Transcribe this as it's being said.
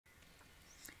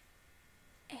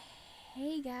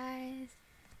Hey guys,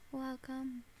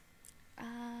 welcome.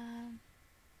 Am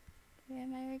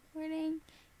I recording?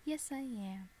 Yes, I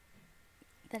am.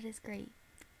 That is great.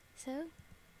 So,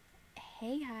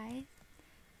 hey guys,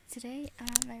 today I'm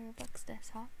at my Roblox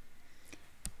desktop,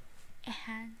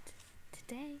 and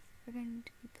today we're going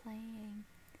to be playing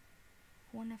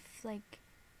one of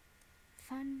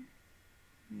fun,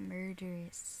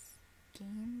 murderous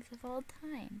games of all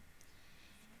time.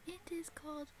 It is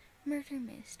called Murder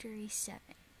Mystery 7.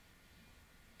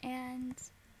 And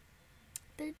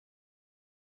they're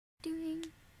doing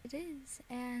it is,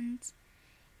 and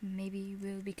maybe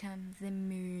we'll become the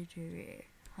murderer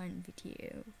on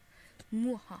video.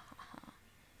 Mwahaha.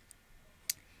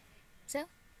 So,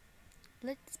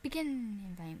 let's begin.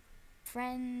 Invite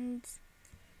friends.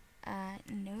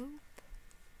 Nope.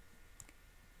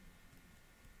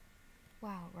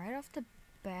 Wow, right off the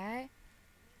bat.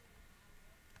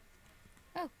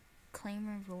 Oh,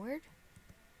 claim reward.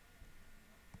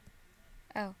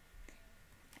 Oh,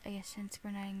 I guess since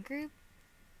we're not in the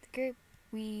group,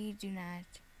 we do not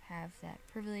have that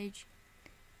privilege.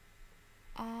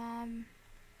 Ooh,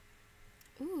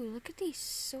 look at these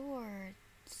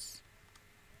swords.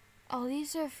 Oh,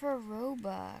 these are for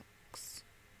Robux.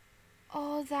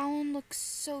 Oh, that one looks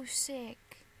so sick.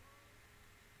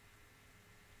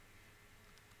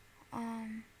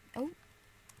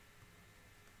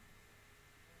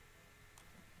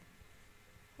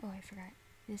 Oh, I forgot.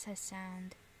 This has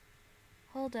sound.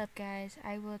 Hold up, guys.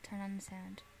 I will turn on the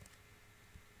sound.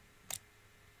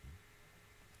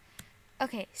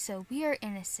 Okay, so we are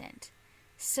innocent.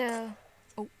 So,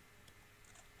 oh.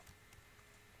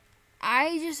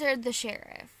 I just heard the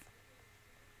sheriff.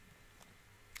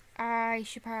 I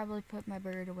should probably put my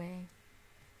bird away.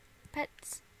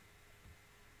 Pets.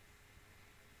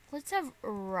 Let's have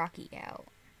Rocky out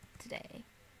today.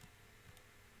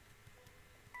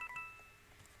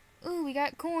 Ooh, we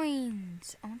got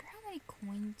coins. I wonder how many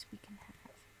coins we can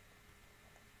have.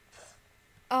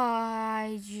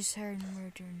 I just heard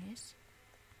murderness.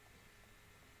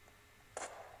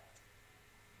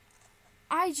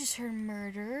 I just heard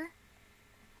murder.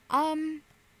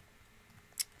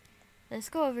 Let's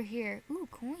go over here. Ooh,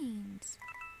 coins.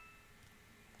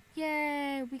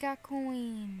 Yay, we got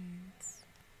coins.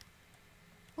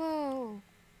 Whoa.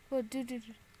 Whoa, dude.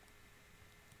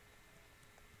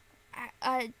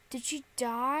 Did she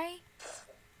die?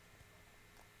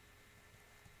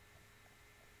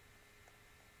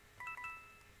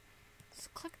 Let's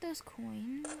collect those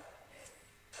coins.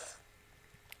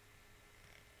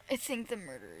 I think the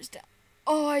murderer's down.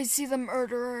 Oh, I see the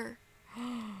murderer.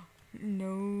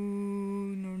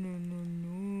 No.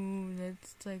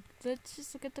 Let's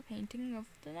just look at the painting of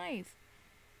the knife.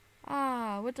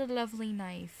 Ah, what a lovely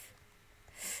knife.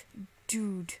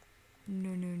 Dude.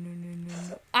 No.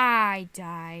 I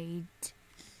died.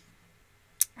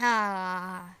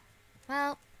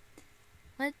 Well,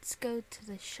 let's go to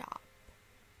the shop.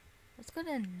 Let's go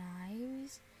to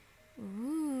knives.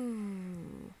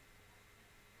 Ooh.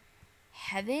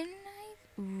 Heaven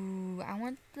knife? Ooh, I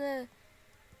want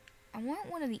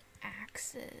one of the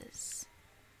axes.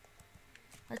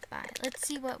 Let's buy it. Let's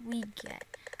see what we get.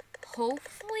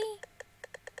 Hopefully,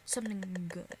 something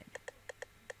good.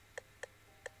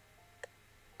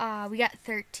 We got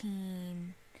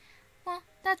 13. Well,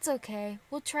 that's okay.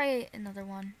 We'll try another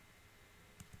one.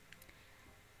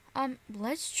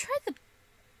 Let's try the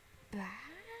bat.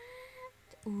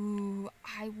 Ooh,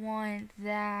 I want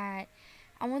that.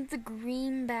 I want the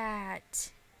green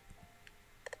bat.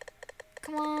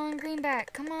 Come on, green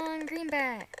bat. Come on, green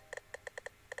bat.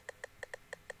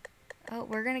 Oh,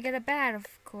 we're gonna get a bat, of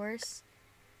course.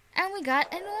 And we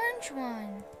got an orange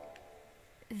one.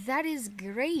 That is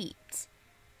great.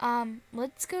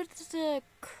 Let's go to the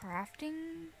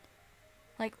crafting.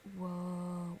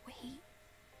 Whoa, wait.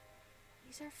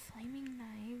 These are flaming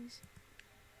knives.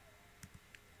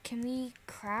 Can we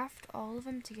craft all of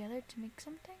them together to make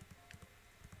something?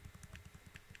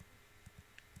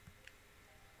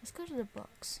 Let's go to the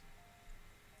books.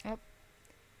 Oh.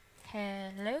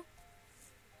 Hello?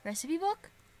 Recipe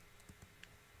book?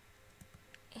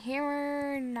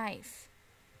 Hammer, knife.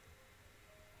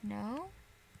 No?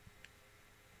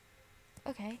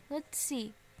 Okay, let's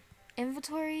see.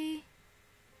 Inventory.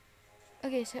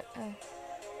 Okay, so,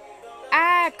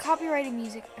 copyrighted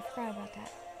music. I forgot about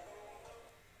that.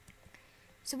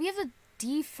 So we have the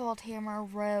default hammer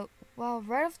right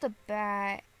off the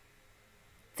bat.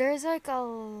 There's a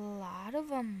lot of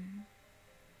them.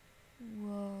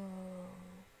 Whoa.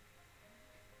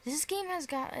 This game has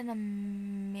gotten a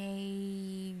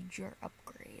major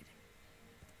upgrade.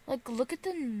 Look at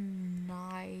the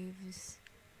knives.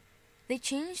 They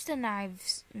changed the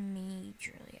knives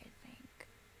majorly, I think.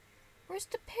 Where's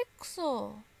the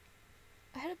pixel?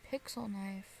 I had a pixel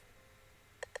knife.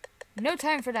 No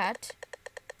time for that.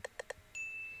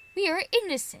 We are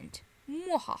innocent.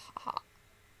 Mwahaha.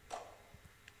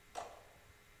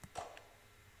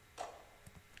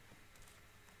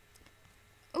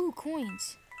 Ooh,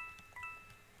 coins.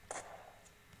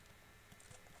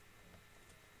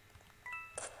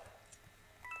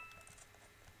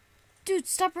 Dude,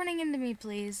 stop running into me,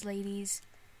 please, ladies.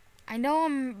 I know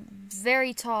I'm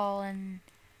very tall and...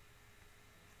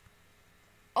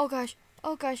 Oh gosh,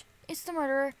 it's the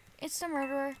murderer. It's the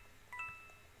murderer.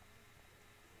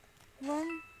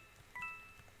 Run.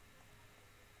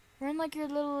 Run like your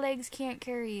little legs can't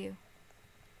carry you.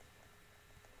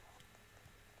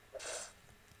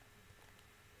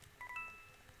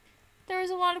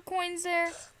 There's a lot of coins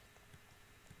there.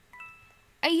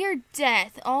 I hear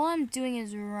death. All I'm doing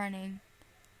is running.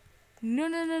 No.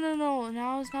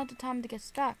 Now is not the time to get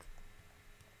stuck.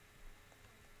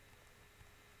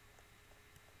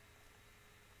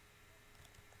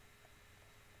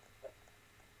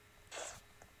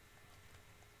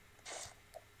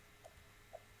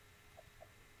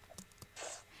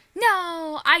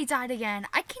 No, I died again.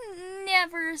 I can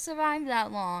never survive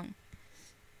that long.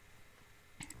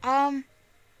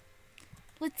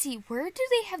 Let's see. Where do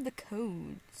they have the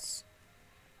codes?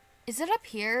 Is it up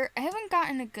here? I haven't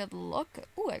gotten a good look.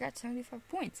 Ooh, I got 75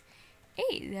 points.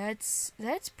 Hey, that's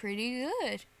pretty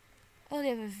good. Oh, they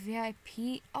have a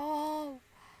VIP. Oh,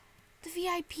 the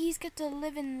VIPs get to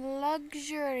live in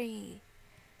luxury.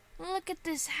 Look at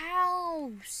this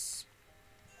house.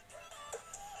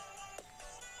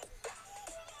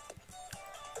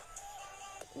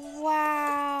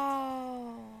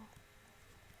 Wow.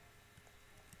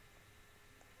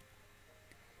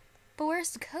 But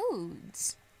where's the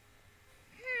codes?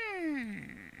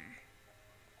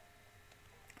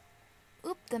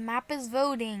 Oop, the map is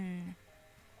voting.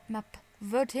 Map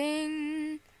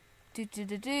voting.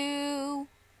 Do.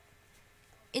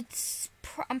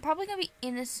 I'm probably gonna be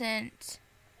innocent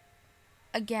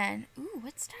again. Ooh,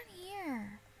 what's down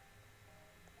here?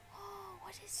 Oh,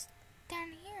 what is down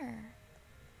here?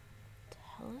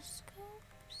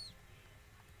 Telescopes?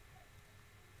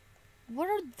 What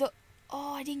are the...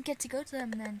 Oh, I didn't get to go to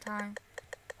them in time.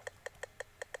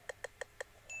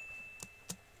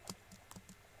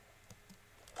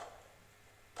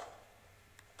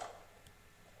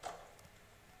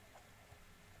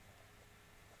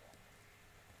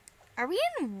 Are we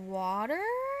in water?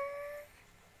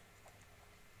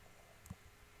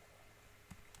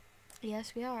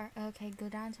 Yes, we are. Okay, go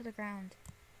down to the ground.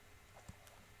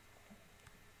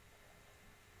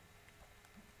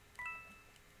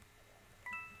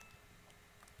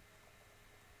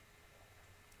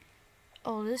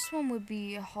 Oh, this one would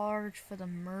be hard for the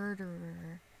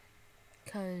murderer.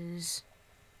 Or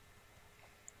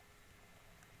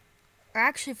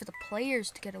actually for the players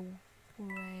to get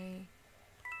away.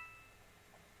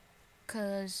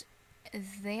 Because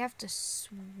they have to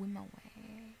swim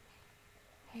away.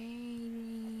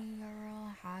 Hey,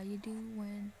 girl, how you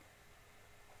doing?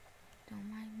 Don't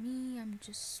mind me, I'm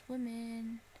just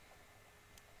swimming.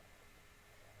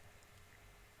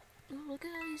 Ooh, look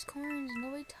at all these coins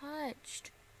nobody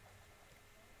touched.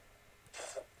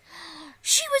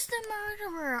 She was the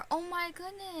murderer! Oh my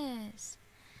goodness.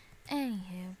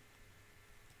 Anywho.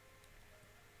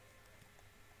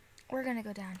 We're gonna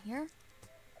go down here.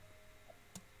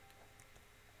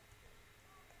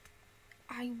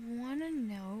 I wanna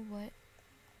know what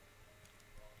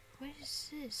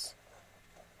is this?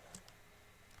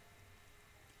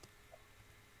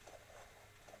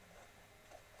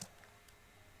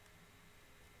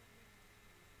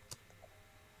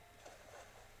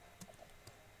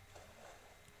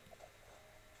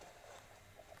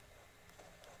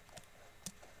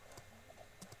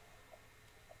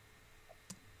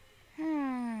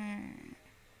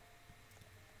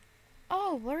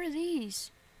 Oh, what are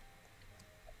these?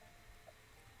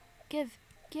 Give.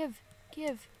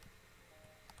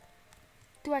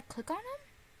 Do I click on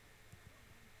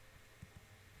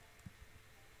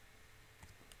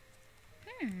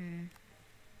them?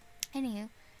 Anywho,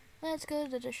 let's go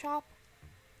to the shop.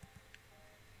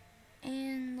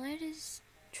 And let us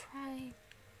try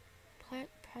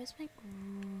Prismic.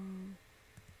 Ooh,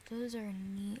 those are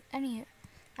neat. Anywho,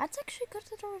 that's actually good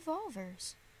to the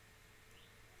revolvers.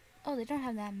 Oh, they don't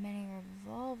have that many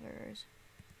revolvers.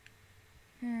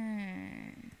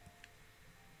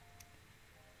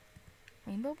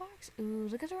 Rainbow box? Ooh,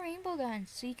 look at the rainbow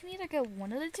guns. So you can either get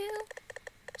one of the two.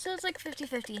 So it's like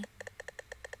 50-50.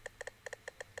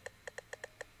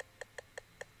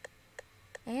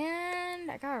 And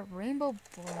I got a rainbow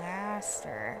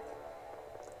blaster.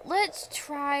 Let's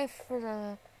try for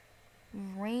the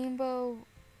rainbow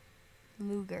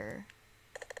Lurger.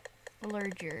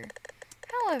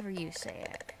 However you say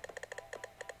it.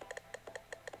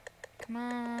 Come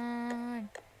on.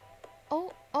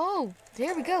 Oh,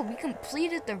 there we go. We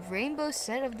completed the rainbow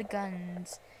set of the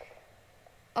guns.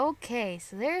 Okay,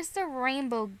 so there's the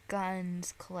rainbow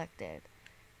guns collected.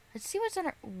 Let's see what's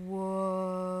under.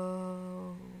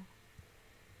 Whoa.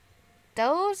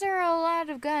 Those are a lot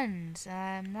of guns.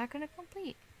 I'm not gonna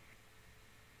complete.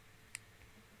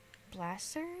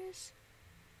 Blasters?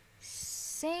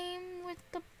 Same with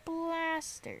the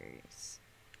blasters.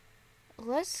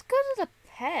 Let's go to the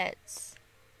pets.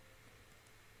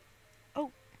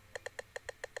 Oh.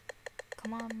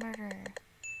 Come on, murder.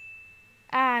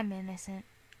 I'm innocent.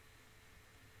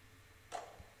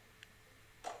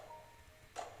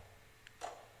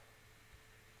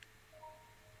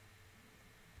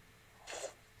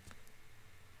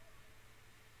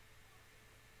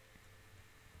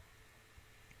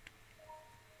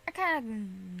 I kind of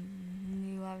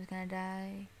knew I was gonna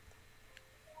die.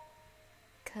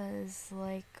 Cause,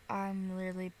 like, I'm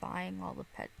literally buying all the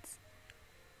pets.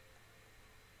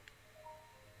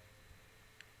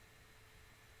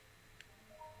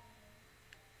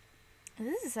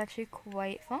 This is actually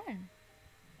quite fun.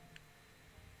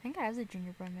 I think I have the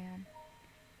gingerbread man.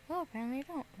 Oh, apparently I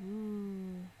don't.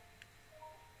 Ooh.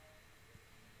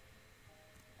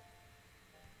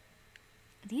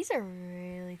 These are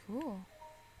really cool.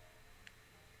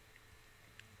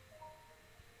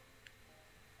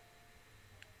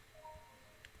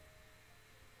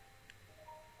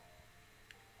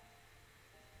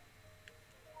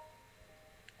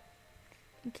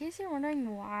 In case you're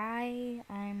wondering why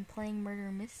I'm playing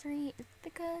Murder Mystery, it's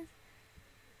because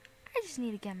I just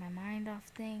need to get my mind off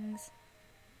things.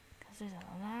 Because there's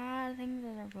a lot of things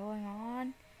that are going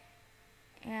on.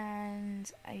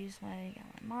 And I just wanted to get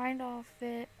my mind off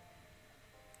it.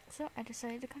 So I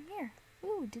decided to come here.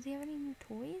 Ooh, do they have any new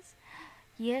toys?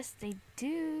 Yes, they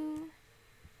do.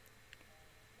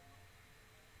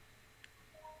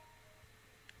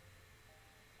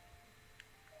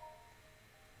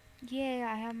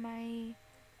 Yeah, I have my...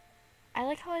 I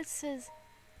like how it says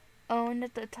owned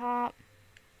at the top.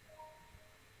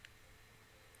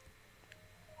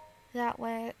 That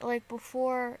way, like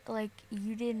before, like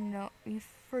you didn't know, you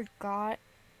forgot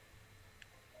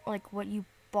like what you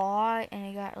bought and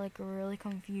it got like really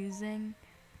confusing.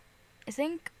 I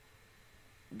think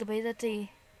the way that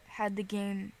they had the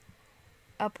game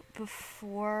up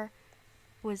before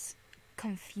was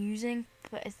confusing,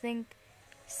 but I think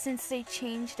since they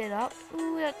changed it up,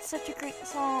 ooh, that's such a great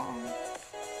song.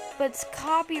 But it's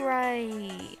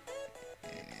copyright.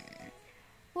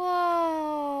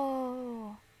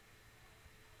 Whoa.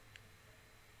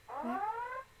 What?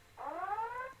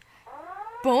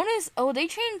 Bonus? Oh, they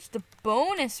changed the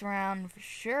bonus round for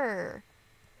sure.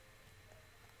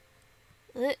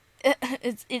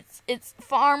 It's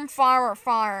farm.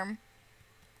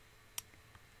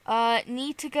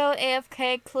 Need to go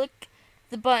AFK. Click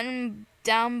the button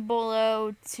down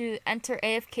below to enter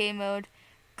AFK mode.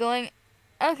 Going.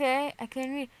 Okay, I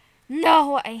couldn't read.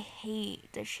 No, I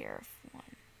hate the sheriff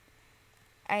one.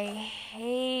 I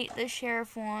hate the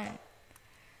sheriff one.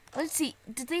 Let's see.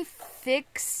 Did they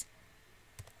fix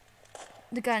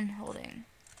the gun holding?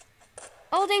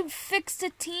 Oh, they fixed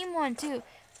the team one too.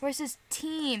 Versus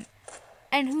team.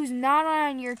 And who's not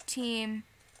on your team,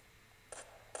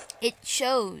 it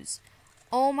shows.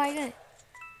 Oh my goodness.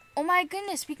 Oh my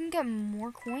goodness, we can get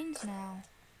more coins now.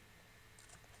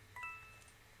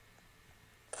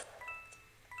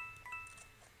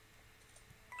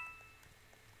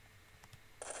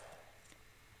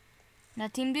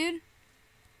 Not team dude?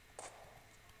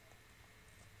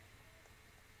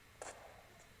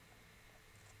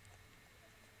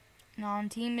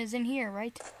 Non-team is in here,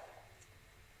 right?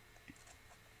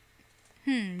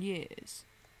 Yes.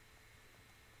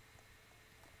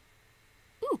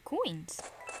 Ooh, coins.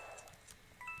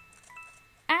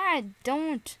 Ah,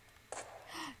 don't.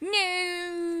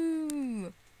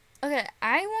 No! Okay,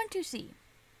 I want to see.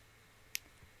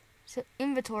 So,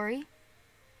 inventory.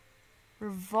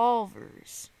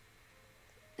 Revolvers.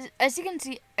 As you can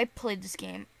see, I played this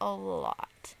game a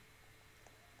lot.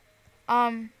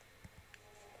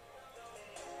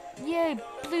 Yay,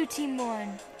 blue team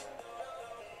won.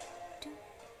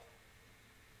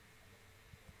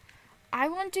 I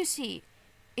want to see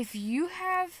if you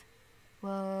have...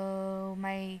 Whoa,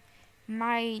 my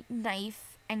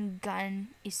knife and gun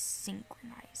is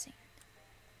synchronizing.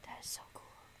 That is so cool.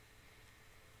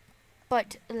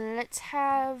 But let's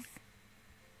have...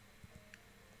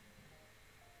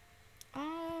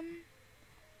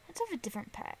 have a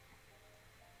different pet.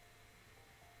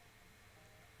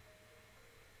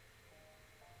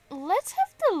 Let's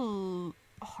have the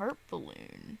heart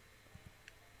balloon.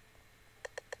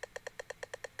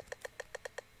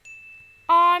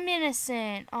 Aw, I'm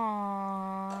innocent.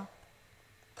 Aw.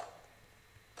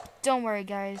 Don't worry,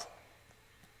 guys.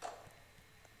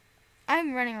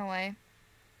 I'm running away.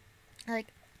 Like,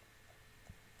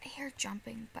 I hear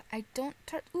jumping, but I don't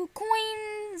touch. Ooh,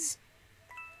 coins!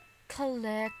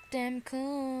 Collect them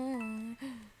coins.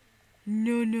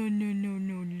 No, no, no, no,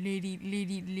 no. Lady,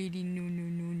 no, no,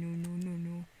 no, no, no, no,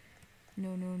 no.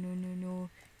 No, no, no, no, no.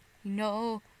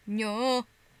 No, no.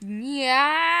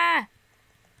 Yeah!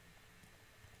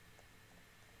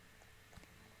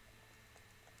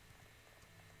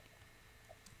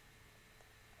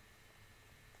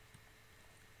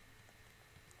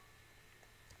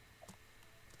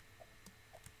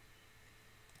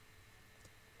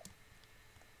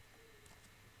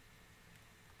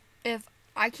 If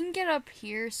I can get up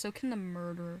here, so can the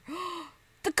murderer.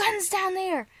 The gun's down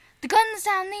there! The gun's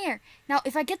down there! Now,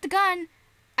 if I get the gun,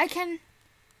 I can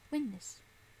win this.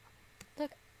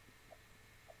 Look.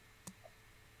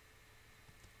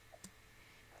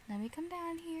 Let me come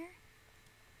down here.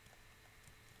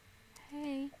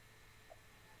 Hey.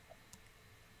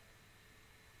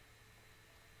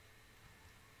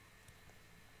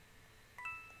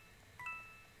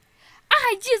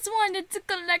 I just wanted to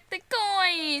collect the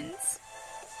coins!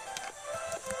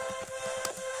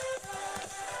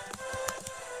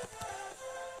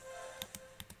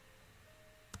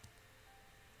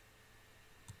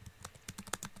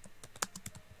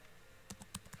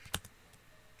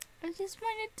 I just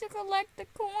wanted to collect the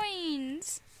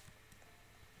coins.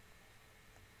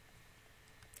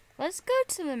 Let's go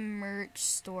to the merch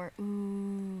store.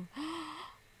 Ooh.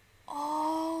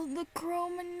 Oh, the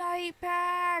Chroma Night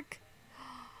pack.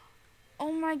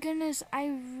 Oh my goodness, I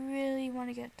really want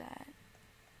to get that.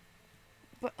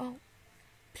 But, oh,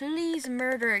 please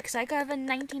murder, because I have a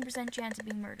 19% chance of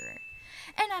being murderer.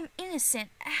 And I'm innocent.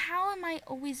 How am I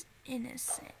always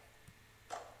innocent?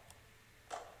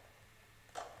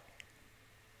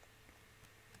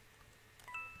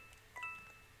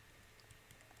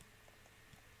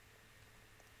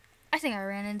 I think I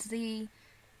ran into the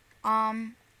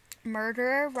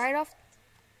murderer right off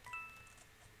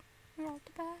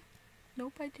the bat.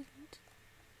 Nope, I didn't.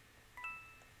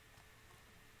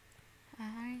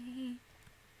 I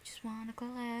just want to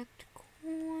collect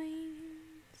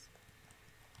coins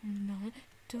and not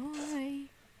die.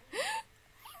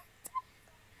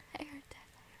 I heard death.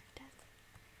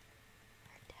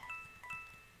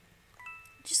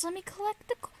 Just let me collect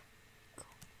the coins.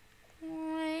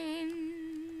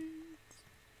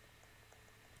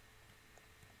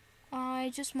 I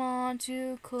just want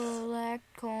to collect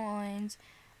coins.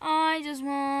 I just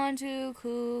want to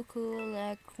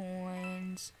collect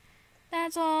coins.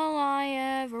 That's all I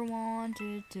ever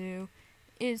wanted to do,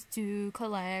 is to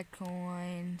collect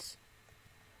coins.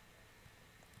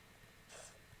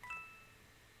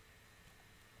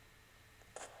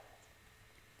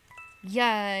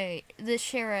 Yay, the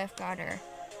sheriff got her.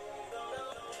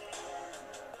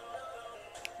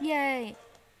 Yay.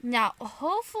 Now,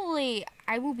 hopefully,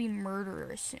 I will be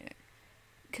murderer soon.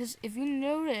 Because if you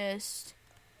noticed,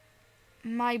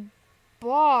 my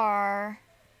bar...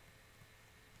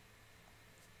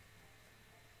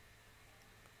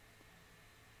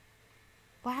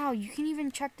 Wow, you can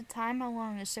even check the time how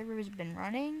long the server has been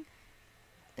running.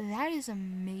 That is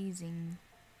amazing.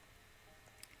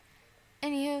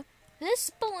 Anywho, this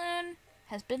balloon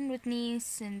has been with me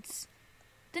since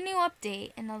the new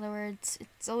update. In other words,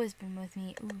 it's always been with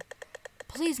me. Ooh.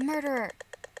 Please, murderer!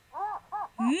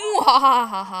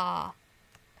 Mwahaha! Ha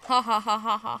ha ha ha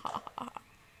ha ha ha.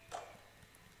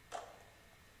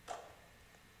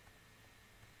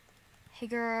 Hey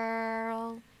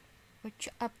girl, what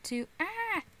you up to?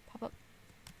 Ah! Pop up.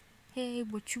 Hey,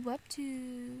 what you up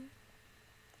to?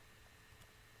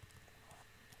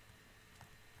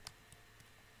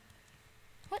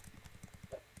 What?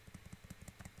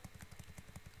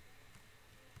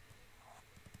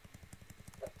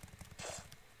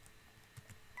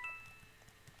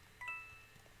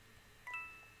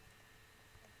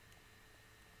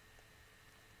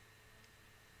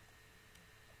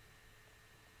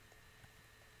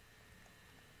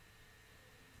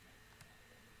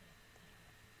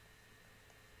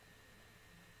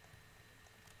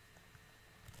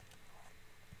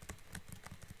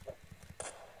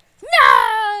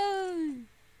 No!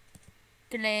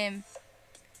 Good name.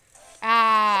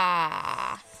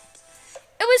 Ah.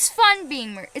 It was fun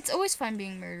being it's always fun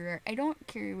being murderer. I don't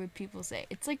care what people say.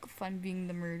 It's like fun being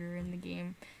the murderer in the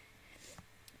game.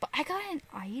 But I got an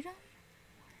item?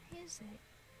 Where is it?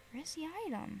 Where's the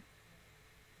item?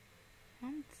 I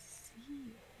don't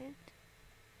see it.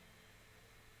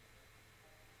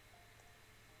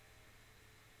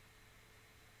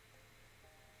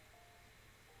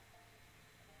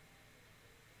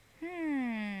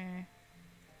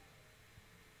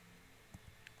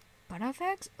 Button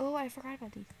effects? Oh, I forgot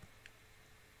about these.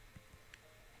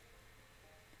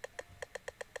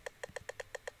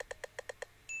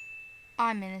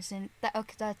 I'm innocent.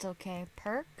 Okay, that's okay.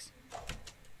 Perks? Okay,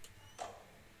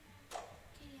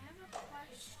 I have a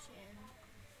question.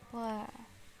 What?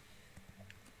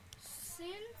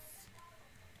 Since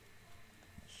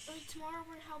tomorrow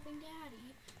we're helping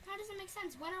Daddy, that doesn't make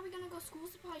sense. When are we gonna go school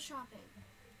supply shopping?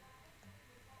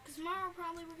 Because tomorrow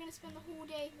probably we're gonna spend the whole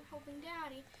day helping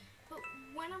Daddy. But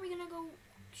when are we gonna go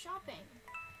shopping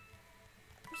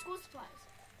for school supplies?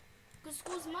 Because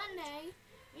school's Monday.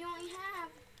 We only have,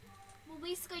 well,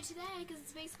 basically today, because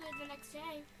it's basically the next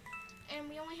day. And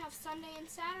we only have Sunday and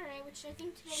Saturday, which I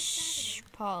think today's Saturday.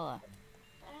 Paula.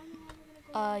 But I don't know when we're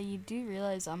gonna go. You do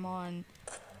realize I'm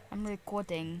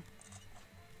recording.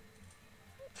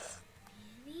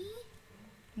 Really?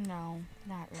 No,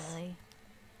 not really.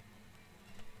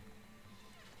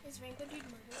 Is Rainbow Dude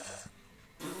murdered?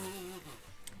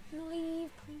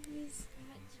 Leave, please.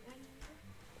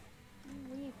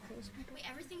 Leave, please. Wait,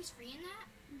 everything's free in that?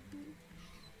 Mm-hmm.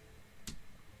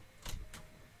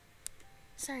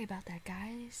 Sorry about that,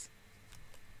 guys.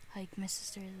 Like, my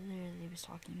sister literally was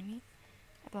talking to me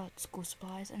about school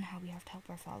supplies and how we have to help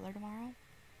our father tomorrow.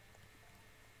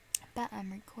 But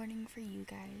I'm recording for you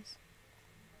guys.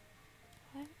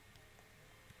 What?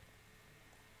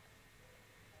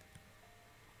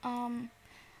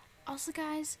 Also,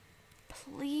 guys,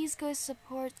 please go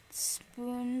support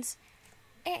Spoons,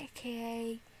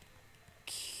 aka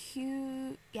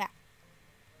Cute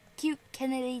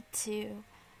Kennedy 2,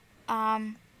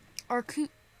 or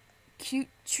Cute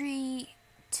Tree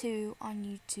 2 on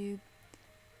YouTube.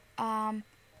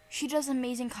 She does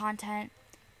amazing content,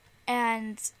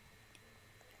 and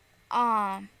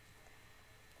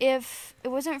if it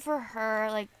wasn't for her,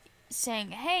 like,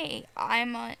 saying, hey,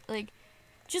 I'm like,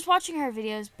 just watching her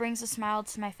videos brings a smile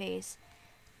to my face.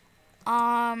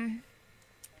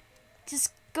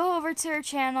 Just go over to her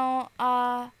channel,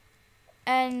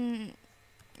 and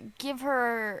give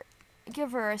her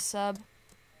a sub,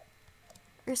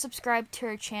 or subscribe to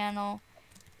her channel.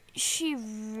 She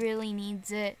really needs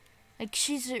it. Like,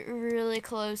 she's really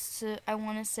close to, I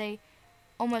want to say,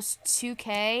 almost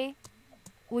 2K,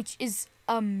 which is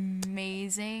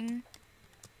amazing.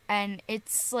 And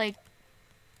it's like,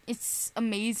 it's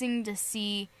amazing to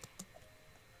see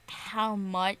how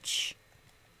much,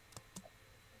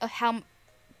 how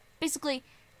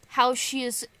she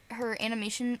is, her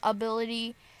animation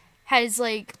ability has,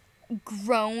 like,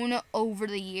 grown over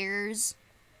the years.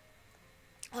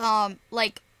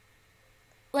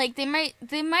 Like they might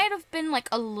have been, like,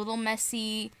 a little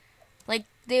messy. Like,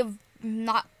 they've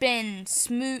not been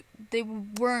smooth. They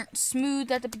weren't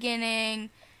smooth at the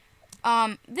beginning.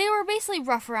 They were basically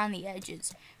rough around the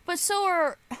edges. But so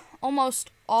are almost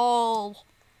all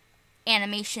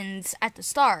animations at the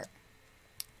start.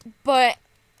 But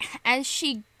as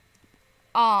she,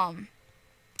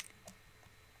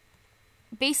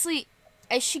 basically,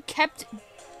 as she kept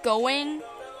going,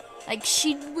 like,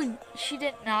 she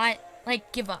did not,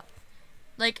 like, give up.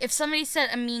 Like, if somebody said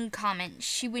a mean comment,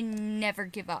 she would never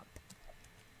give up.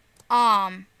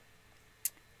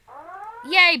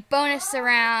 Yay, bonus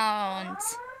round.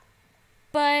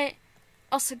 But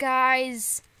also,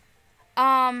 guys,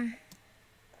 I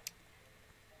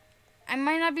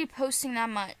might not be posting that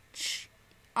much.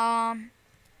 I'm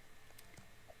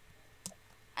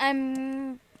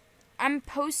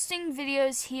posting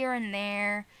videos here and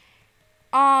there.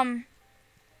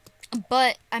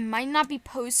 But I might not be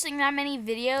posting that many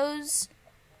videos.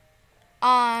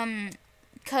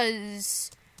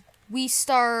 Cause we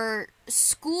start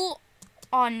school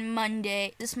on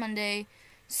this Monday.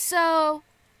 So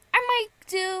I might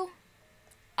do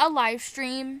a live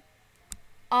stream.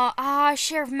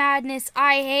 Share of Madness.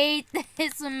 I hate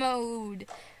this mode.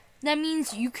 That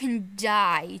means you can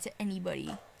die to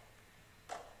anybody.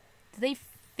 They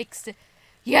fixed it.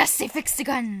 Yes, they fixed the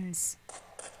guns.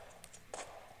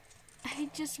 I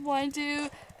just want to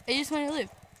live.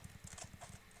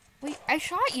 Wait, I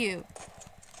shot you.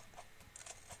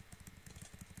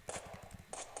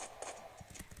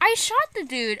 I shot the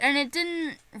dude and it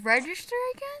didn't register,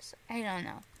 I guess? I don't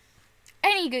know.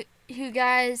 Anywho,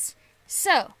 guys,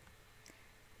 so,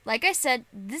 like I said,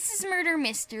 this is Murder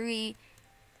Mystery.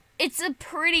 It's a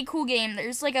pretty cool game.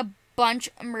 There's, like, a bunch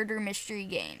of murder mystery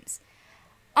games.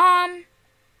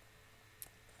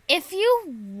 If you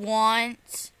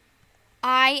want,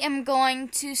 I am going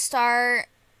to start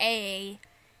a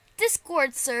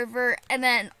Discord server, and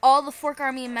then all the Fork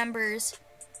Army members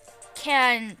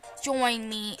can join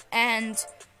me, and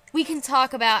we can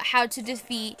talk about how to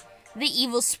defeat the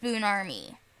evil Spoon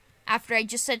Army. After I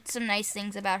just said some nice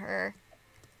things about her.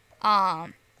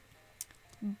 But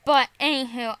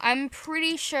anywho, I'm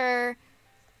pretty sure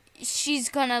she's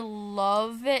gonna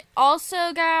love it.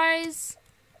 Also, guys,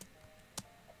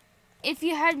 if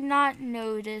you had not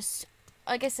noticed,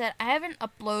 like I said, I haven't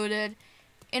uploaded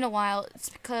in a while. It's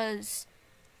because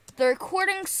the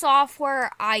recording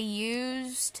software I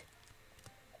used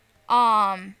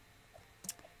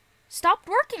stopped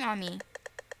working on me.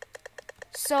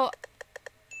 So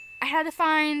I had to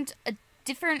find a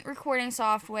different recording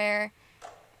software,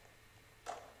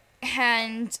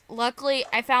 and luckily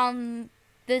I found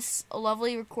this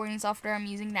lovely recording software I'm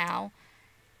using now,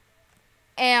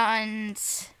 and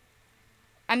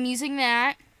I'm using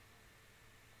that.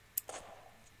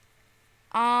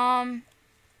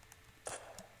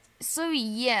 So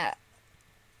yeah.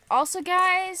 Also,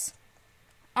 guys,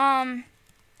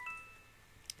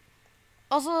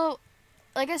 also,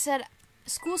 like I said,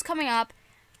 school's coming up,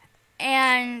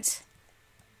 and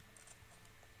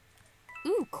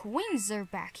ooh, coins are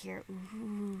back here.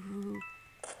 Ooh,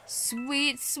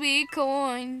 sweet, sweet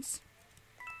coins.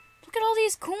 Look at all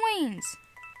these coins.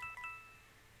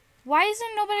 Why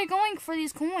isn't nobody going for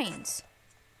these coins?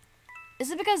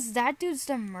 Is it because that dude's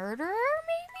the murderer, maybe?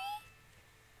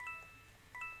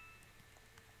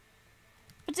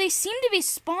 But they seem to be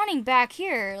spawning back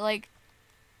here, like...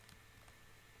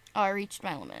 Oh, I reached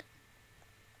my limit.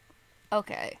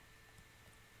 Okay.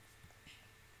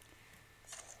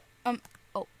 Oh.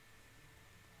 What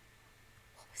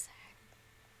was that?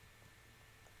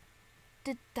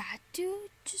 Did that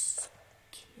dude just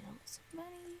kill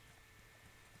somebody?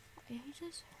 I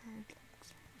just heard like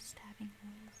some stabbing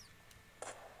noise.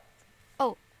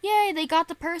 Oh, yay, they got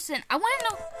the person. I want to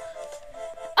know...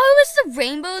 Oh, it was the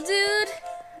rainbow dude?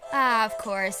 Ah, of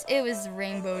course, it was the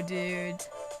rainbow dude.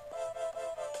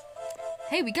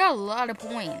 Hey, we got a lot of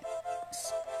points.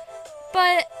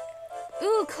 But,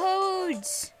 ooh,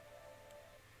 codes.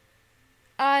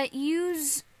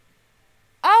 Use...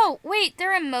 Oh, wait,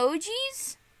 they're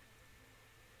emojis?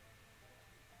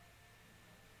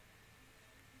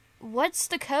 What's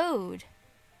the code?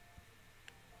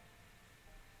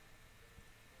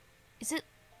 Is it...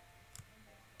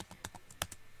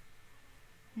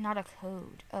 Not a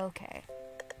code. Okay.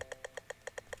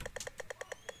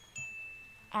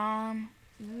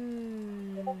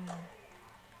 Ooh.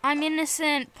 I'm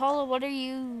innocent. Paula, what are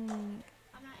you? I'm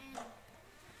not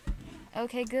in.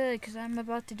 Okay, good, because I'm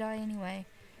about to die anyway.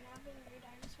 Not being rude,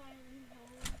 I just want to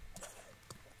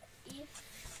know if...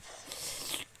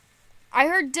 I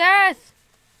heard death!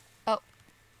 Oh,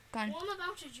 gone. Well, I'm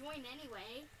about to join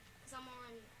anyway, because I'm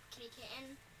on Kitty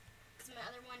Kitten, because my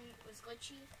other one was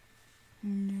glitchy.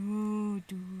 No,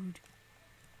 dude.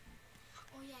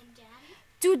 Oh yeah, and Daddy?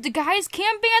 Dude, the guy's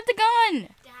camping at the gun!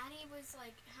 Daddy was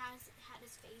like, had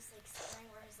his face like staring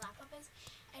where his laptop is,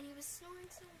 and he was snoring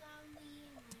so loudly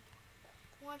and like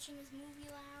watching his movie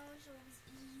loud, so it was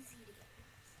easy to get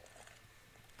past.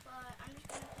 But I'm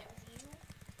just gonna play with you.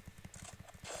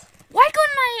 Why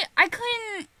couldn't I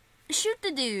couldn't shoot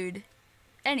the dude.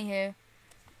 Anywho.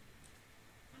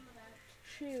 I'm about to.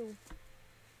 Shoo.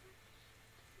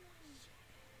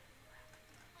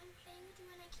 I'm playing with you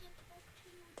and I can't talk to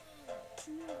you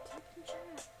then. No, type in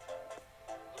chat. I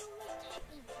don't like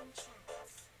typing in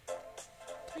chats.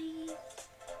 Please.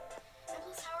 And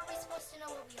plus, how are we supposed to know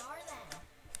what we are then?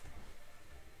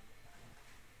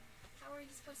 How are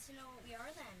you supposed to know what we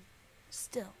are then?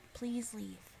 Still, please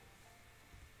leave.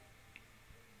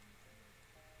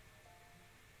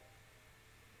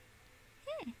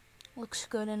 Looks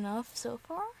good enough so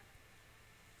far.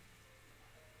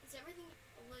 Is everything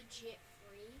legit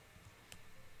free?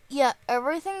 Yeah,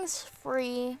 everything's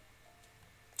free.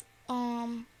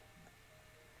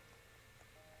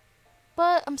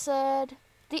 But I'm sad.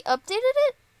 They updated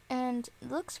it and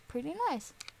it looks pretty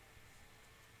nice.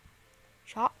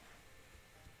 Shop.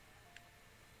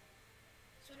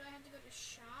 So do I have to go to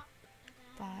shop and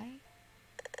then... Buy.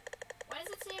 Why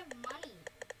does it say I have money?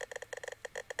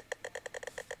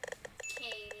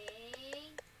 Okay.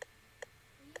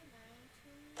 Are you lying to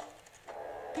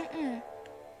me? Mm-mm.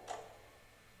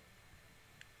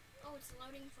 Oh, it's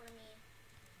loading for me.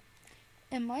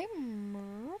 Am I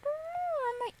murderer or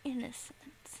am I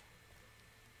innocent?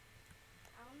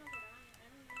 I don't know what I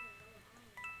don't even know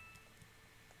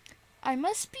what I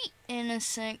must be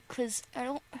innocent because I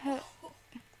don't have...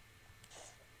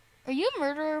 Are you a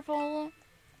murderer, Paula? I'm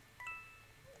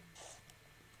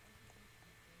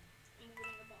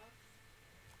opening a box.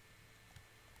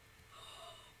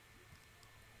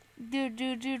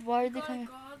 Dude, why are they Got a coming?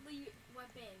 godly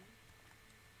weapon.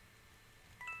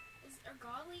 Are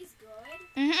godlies good?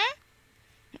 Mm-hmm.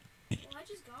 Well, I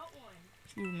just got one.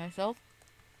 Excuse myself.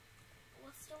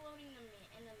 Well, it's still loading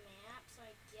in the map, so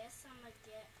I guess I'm gonna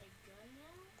get a gun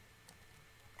now.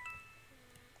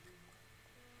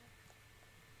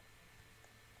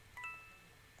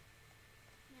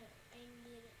 No, I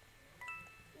need it.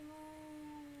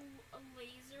 Ooh, a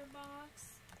laser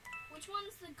box. Which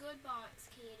one's the good box,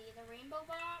 Katie? The rainbow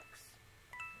box?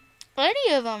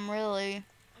 Any of them, really.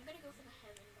 I'm gonna go for the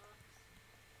heaven box.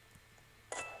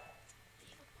 They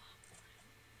have a popcorn.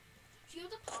 Do you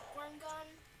have the popcorn gun?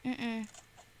 Mm-mm.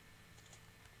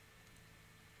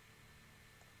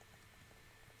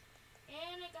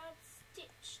 And I got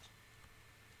stitched.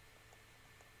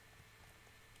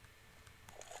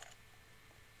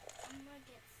 I'm gonna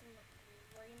get some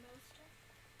rainbow stuff.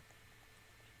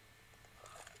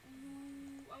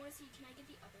 Ooh, I wanna see, can I get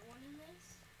the other one in this?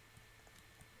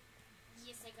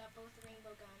 Yes, I got both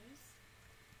rainbow guns.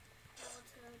 Now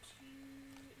let's go to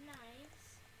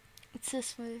knives. It's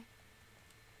this way.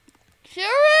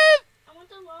 Sheriff! I want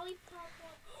the lollipop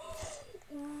one.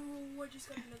 Ooh, I just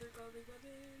got another godly weapon.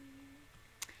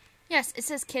 Yes, it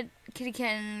says kitty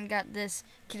kitten got this.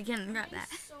 Kitty kitten got that.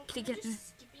 So, Kitty am I kitten. just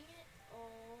skipping it?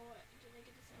 Oh, did I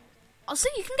get the same thing? Also,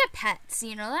 you can get pets.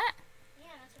 You know that? Yeah,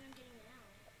 that's what I'm getting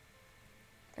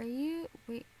now. Are you?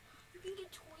 Wait. You can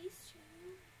get toys too.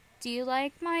 Do you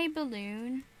like my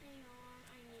balloon? Hang on,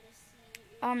 I need to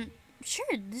see.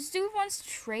 Sure. This dude wants to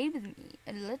trade with me.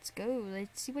 Let's go.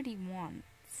 Let's see what he wants.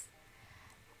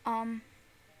 Do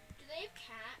they have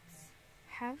cats?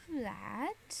 Have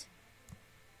that.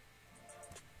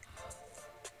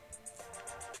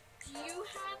 Do you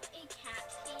have a cat,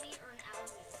 Katie, or an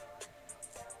alligator?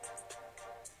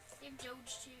 They have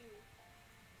Doge too.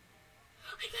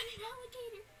 I got an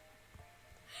alligator.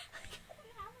 I got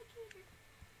an alligator.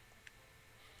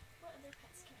 What other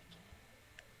pets can I get?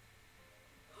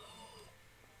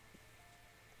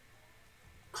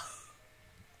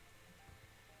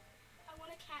 I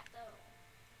want a cat though.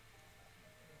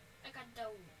 I got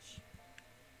Doge.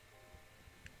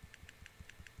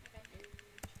 I got Doge.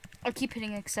 I'll keep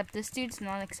hitting accept. This dude's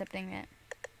not accepting it.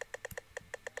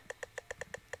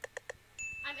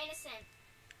 I'm innocent.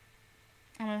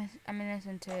 I'm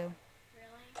innocent too. Really?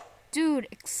 Dude,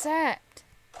 accept.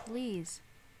 Please.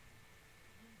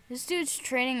 This dude's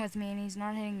trading with me and he's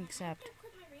not hitting accept. I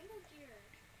quit my rainbow gear.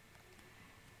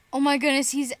 Oh my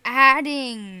goodness, he's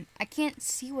adding. I can't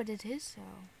see what it is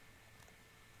though.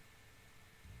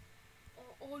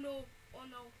 Oh no. Oh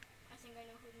no. I think I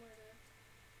know who murdered.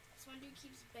 This one dude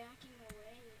keeps backing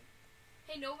away.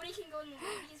 Hey, nobody can go in the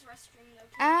ladies' restroom though.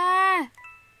 Ah!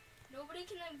 Nobody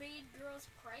can invade girls'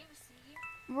 privacy.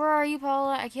 Where are you,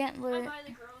 Paula? I can't I'm look. by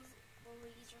the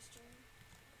ladies' restroom.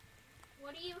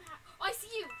 What do you have? Oh, I see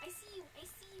you. I see you. I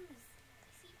see you. I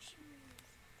see your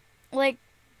shoes. Like,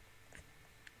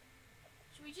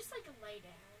 Should we just like lay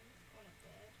down on a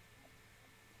bed?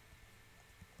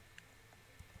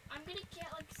 I'm gonna get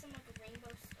like some like a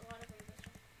lot of rainbow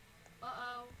stuff.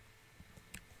 Uh-oh.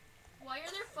 Why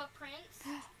are there footprints?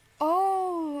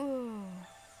 oh.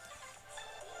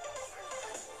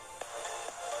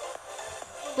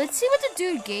 Let's see what the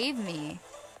dude gave me.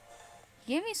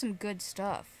 He gave me some good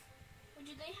stuff. Well,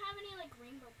 do they have any like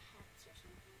rainbow pets or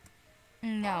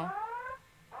something? No.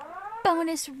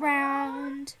 Bonus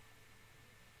round.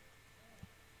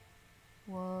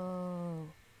 Whoa.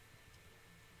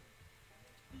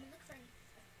 I'm gonna look for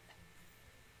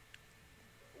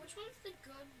which one's the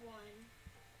good one?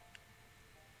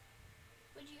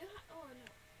 Would you oh no.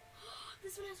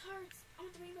 This one has hearts. I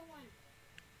want the rainbow one.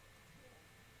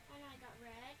 Oh no, I got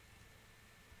red.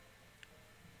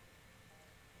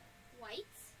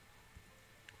 White.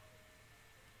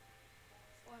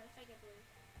 Or if I get blue.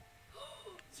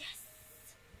 Yes!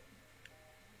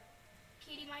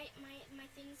 Katie, my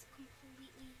thing's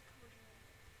completely covered.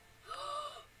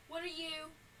 What are you?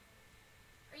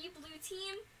 Are you blue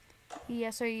team?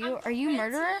 Yes, are you? I'm Are you red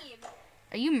murderer? team.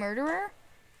 Are you murderer?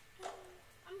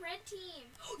 I'm red team.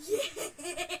 Yes!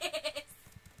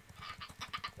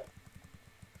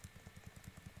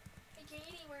 Hey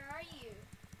Katie, where are you?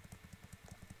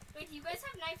 Wait, do you guys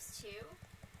have knives too?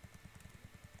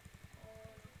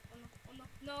 Oh no,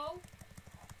 no.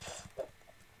 What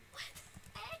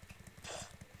the heck?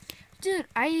 Dude,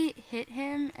 I hit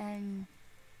him and...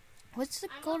 What's the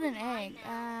I'm golden level 9 egg? now.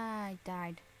 Ah, I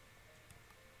died.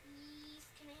 Please,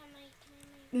 can I have my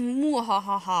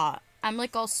Mwahaha. I'm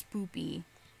like all spoopy.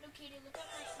 No, Katie, look at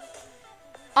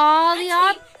my. Oh, the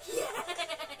op. Yes!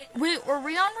 Wait, were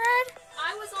we on red?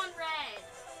 I was on red.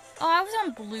 Oh, I was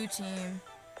on blue team.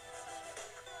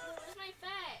 Where's my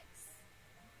effects?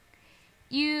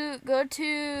 You go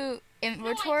to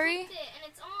inventory. No, I clicked it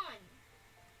and it's on.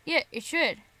 Yeah, it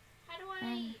should. How do I?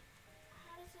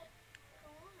 How does it go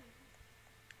on?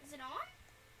 Is it on?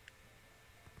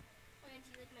 Wait, do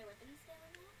you like my weapons there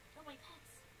or not? Oh, my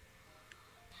pets.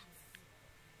 Pets.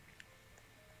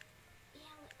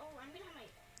 Yeah. Oh, I'm gonna have my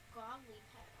godly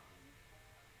pet on.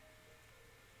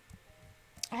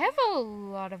 I have a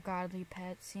lot of godly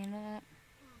pets. You know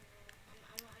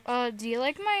that. Do you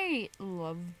like my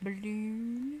love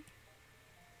balloon?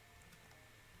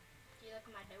 Do you like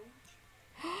my doge?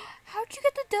 How'd you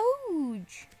get the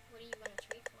doge? What do you want to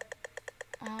trade for?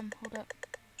 Hold up.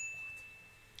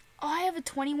 Oh, I have a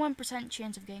 21%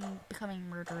 chance of becoming I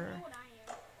murderer. know what I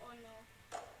am. Oh no.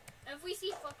 If we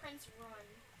see footprints, run.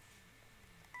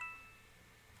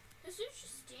 This dude's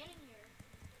just standing here.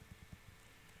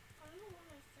 I don't know what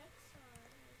my effects are.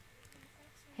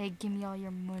 Hey, give me all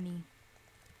your money.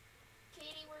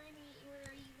 Katie, where are you? Where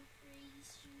are you?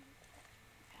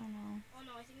 I don't know. Oh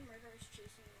no, I think murderer is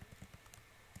chasing me.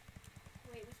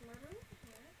 Wait, was murderer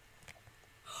here?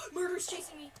 Murderer's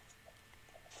chasing me!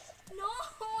 No,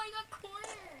 I got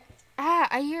cornered. Ah,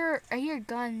 I hear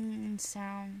gun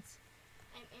sounds.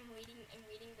 I'm waiting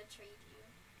to trade you.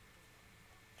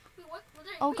 Wait, what?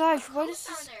 Oh gosh, what coats is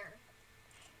this? are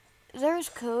there? There's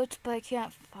codes, but I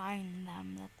can't find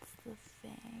them. That's the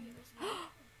thing. Wait,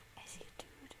 I see a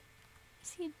dude. I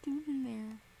see a dude in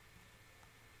there.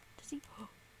 Does he?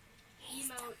 He's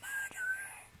the Emote. murderer.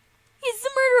 He's the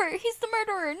murderer. He's the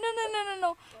murderer.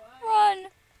 No. Run.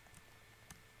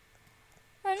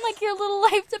 Run like your little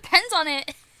life depends on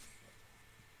it.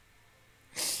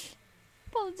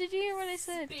 Paul, did you hear what I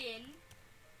said? Spin.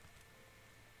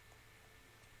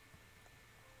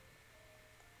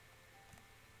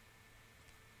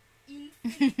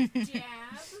 Infinite jab.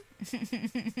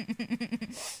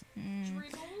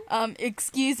 Dribble.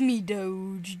 Excuse me,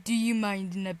 Doge. Do you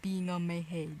mind not being on my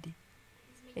head?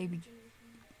 Baby.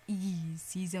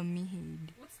 Yes, he's on my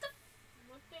head. What's the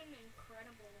flippin'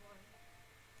 incredible one?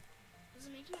 Does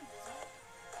it make you invisible?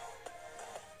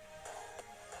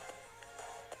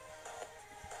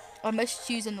 I must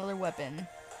choose another weapon.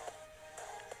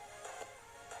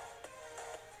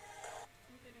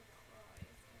 I'm gonna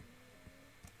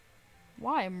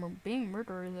cry. Why? Being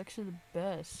murderer is actually the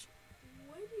best.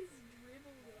 What is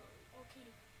dribble though? Oh,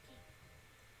 Katie.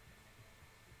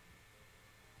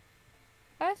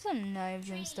 I have some knives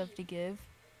and stuff to give.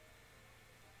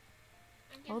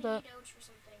 I'm Hold giving up. you Doge for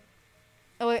something.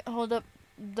 Oh wait, hold up.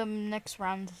 The next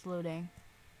round is loading.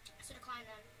 So decline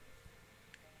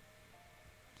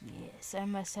then. Yes, I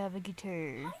must have a guitar. How do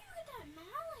you get that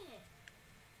mallet?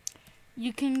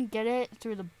 You can get it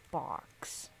through the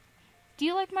box. Do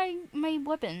you like my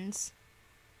weapons?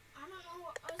 I don't know.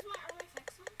 Are my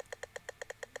effects on?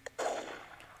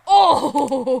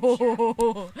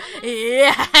 Oh!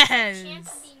 Yes!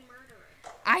 Chance of being murderer.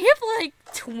 I have like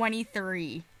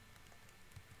 23.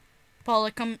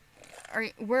 Paula, come.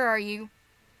 Where are you?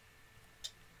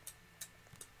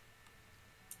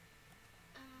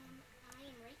 I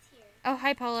am right here. Oh,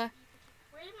 hi, Paula.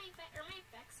 Where are my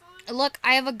effects on? Look,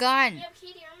 I have a gun. Yeah,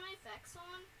 Katie, are my effects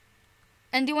on?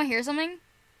 And do you want to hear something?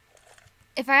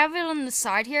 If I have it on the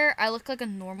side here, I look like a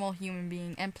normal human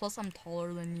being, and plus I'm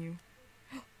taller than you.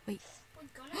 Wait.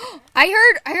 Wait, gun effects?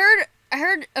 I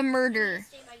heard a murder.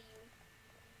 Stay by you.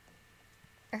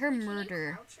 I heard Can you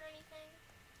murder. crouch or anything?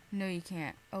 No, you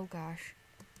can't. Oh gosh.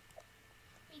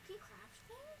 Wait, you can craft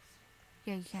things?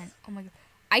 Yeah, you can. Oh my god.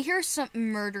 I hear some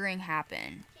murdering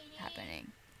happening. Katie,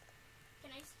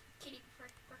 Katie,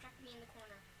 protect me in the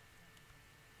corner.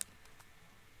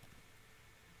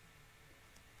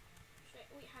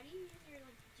 Wait, how do you use your,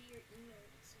 do your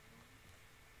emotes?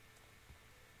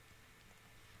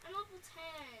 I'm level 10.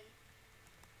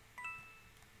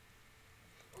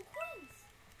 Oh, coins!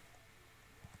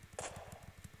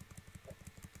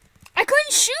 I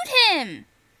couldn't shoot him!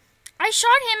 I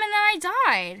shot him and then I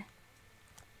died.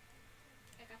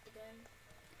 I got the gun.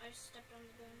 I stepped on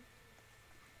the gun.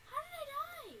 How did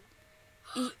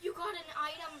I die? You got an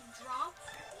item drop?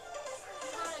 You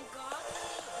got a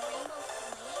godly rainbow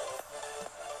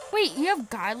flame? Wait, you have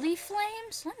godly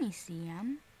flames? Let me see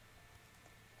them.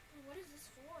 What is this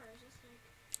for? Is this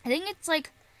like... I think it's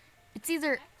like, it's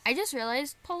either, I just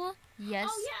realized, Paula. Yes.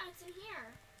 Oh yeah, it's in here.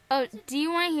 Oh, do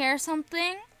you want to hear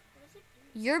something? What does it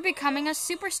do? You're becoming a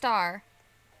superstar.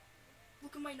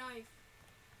 Look at my knife.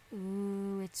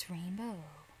 Ooh, it's rainbow.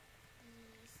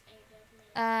 Yes, I love my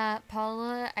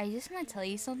Paula, I just want to tell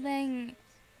you something.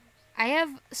 I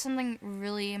have something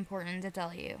really important to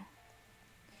tell you.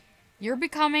 You're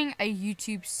becoming a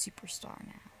YouTube superstar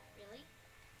now. Really?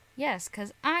 Yes,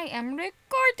 because I am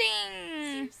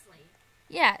recording. Seriously?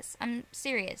 Yes, I'm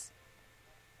serious.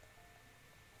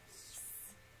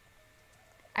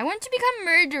 I want to become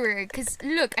murderer, because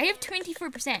look, I have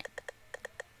 24%.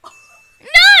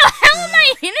 No! How am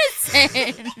I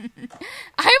innocent?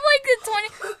 I have like a 20...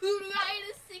 I had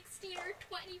a 16 or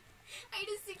 20... I had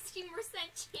a 16%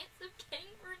 chance of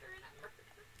getting murdered and I'm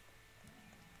murdered.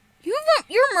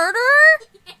 You're a murderer?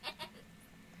 Yes.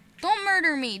 Don't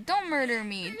murder me. Don't murder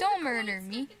me. There's Don't a murder coin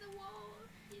me. stuck in the wall.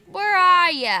 Where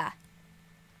are ya?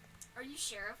 Are you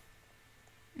sheriff?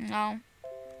 No.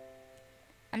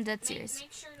 I'm dead serious.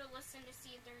 Make sure to listen to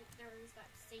see if there is that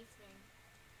safe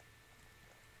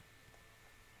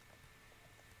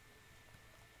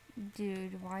thing.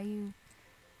 Dude, why you...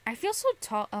 I feel so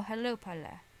tall. Oh, hello,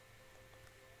 Paula.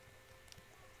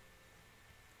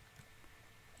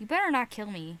 You better not kill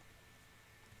me.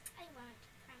 I won't.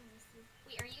 Promise you.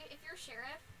 Wait, if you're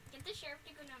sheriff, get the sheriff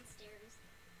to go downstairs.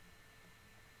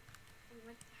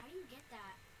 Wait, how do you get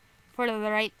that? For the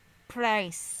right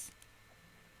price.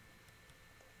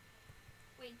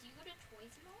 Wait, do you go to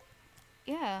Toys and all?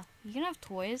 Yeah, you can have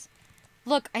toys.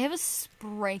 Look, I have a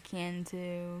spray can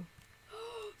too.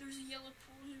 There's a yellow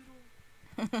pool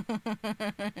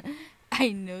noodle. I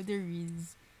know there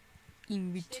is. Should I buy the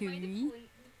Inventory.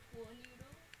 pool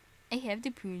noodle? I have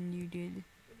the pool noodle.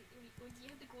 Or do you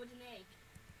have the golden egg?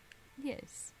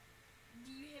 Yes.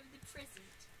 Do you have the present?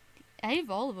 I have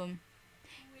all of them.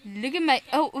 Wait, Look at my...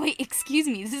 Oh, wait, excuse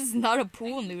me. This is not a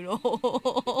pool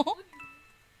noodle.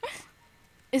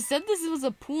 It said this was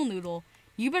a pool noodle.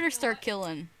 You better start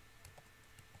killing.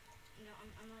 No,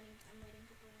 I'm letting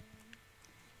people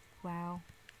in. Wow.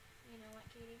 You know what,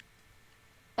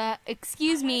 Katie?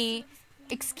 Excuse me.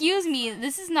 Excuse me.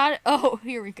 This is not... Oh,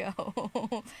 here we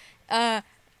go.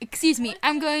 Excuse me.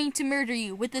 I'm going to murder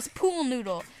you with this pool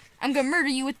noodle. I'm going to murder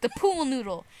you with the pool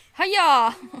noodle.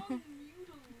 Hiya!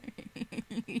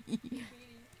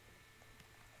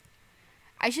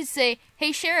 I should say,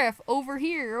 hey, sheriff, over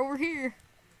here, over here.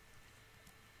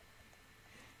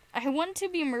 I want to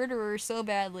be a murderer so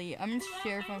badly. I'm just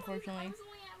sheriff, unfortunately. I was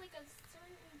only at like a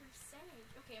certain percentage.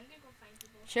 Okay, I'm gonna go find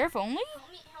people. Sheriff only?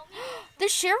 Help me. The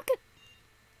sheriff could...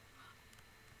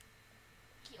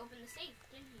 He opened the safe,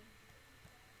 didn't he?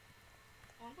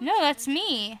 Oh, No, that's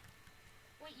me.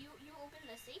 Wait, you opened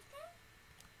the safe then?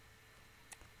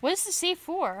 What is the safe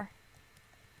for?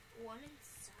 One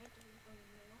inside the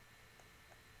room.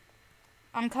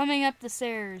 I'm coming up the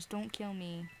stairs. Don't kill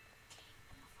me.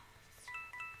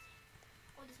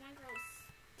 Oh, this one girl is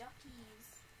duckies.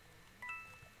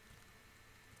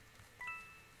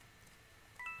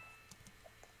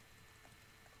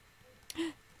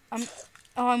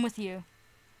 I'm with you.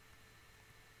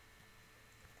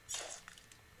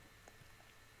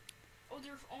 Oh,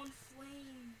 they're on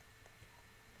flame.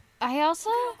 I also...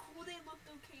 Look how cool they look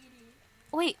though, Katie.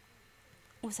 Wait.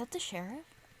 Was that the sheriff?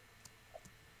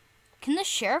 Can the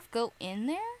sheriff go in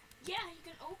there? Yeah, you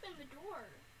can open the door.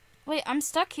 Wait, I'm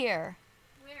stuck here.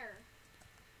 Where?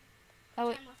 Oh,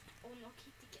 wait. Time left. Oh no,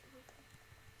 Katie, get away from me.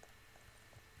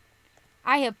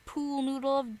 I have pool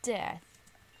noodle of death.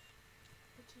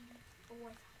 Okay. Oh,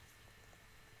 I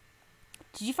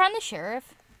Did you find the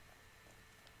sheriff?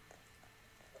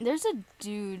 There's a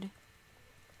dude.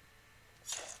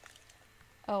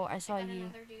 Oh, I saw got you.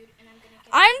 another dude, and I'm gonna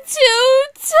get I'm too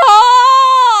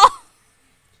tall!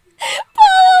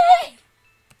 Paul!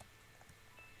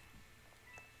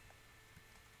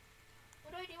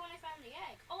 What do I do when I find the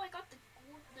egg? Oh, I got the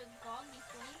godly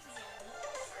flames again.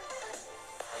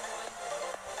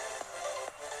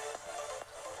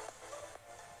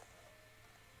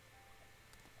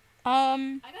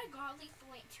 I got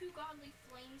two godly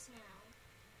flames now.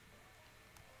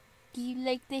 Do you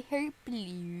like the heart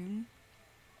balloon?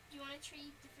 Do you want to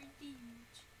trade different things?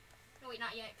 No, wait,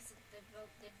 not yet, because the vote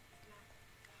did not.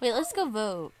 Wait, let's go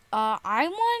vote. I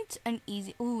want an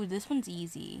easy... Ooh, this one's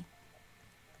easy.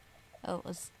 Oh,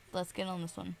 let's get on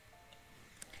this one.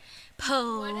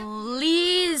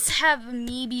 Please have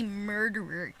me be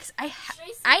murderer. 'Cause I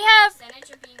have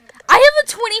Percentage of being a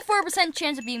 24%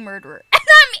 chance of being murderer. And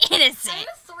I'm innocent. I have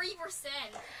a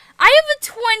 3%. I have a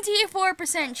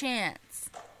 24% chance.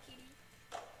 Katie,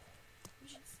 we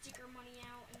should stick our money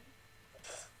out and...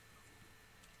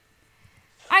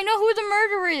 I know who the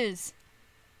murderer is.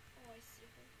 Oh, I see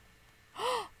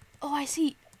her. Oh, I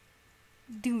see.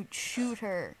 Dude, shoot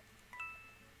her.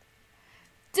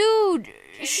 Dude,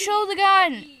 show the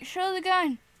gun. Show the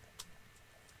gun.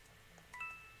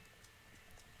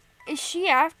 Is she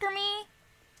after me?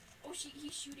 Oh,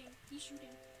 he's shooting. He's shooting.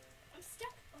 I'm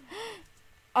stuck. Oh, no.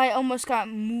 I almost got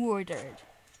murdered.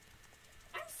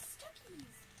 I'm stuckies.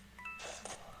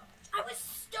 I was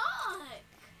stuck.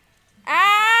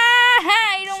 Ah!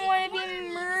 I don't She want to cornered be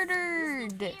me.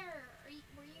 murdered. This is not fair. Are you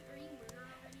murdered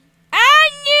already? Ah,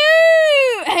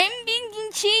 no! I'm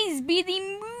being chased by the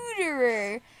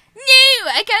murderer. No,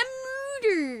 I got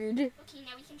murdered. Okay,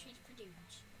 now we can trade for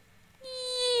Doge.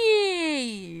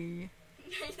 Yay!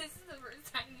 This is the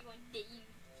first time you won Doge.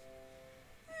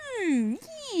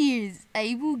 Yes,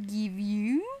 I will give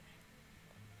you.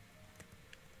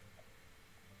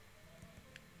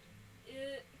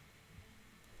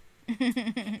 I'm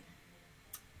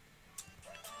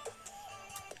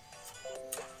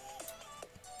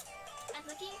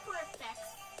looking for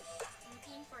effects.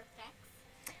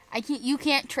 You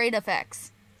can't trade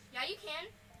effects. Yeah, you can.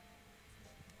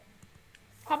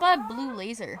 How about a blue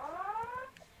laser?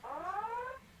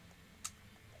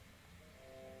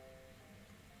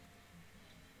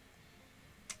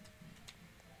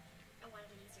 I want a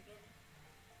laser gun.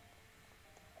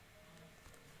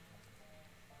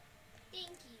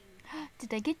 Thank you.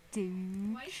 Did I get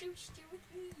Doge? Why should you stay with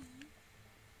me?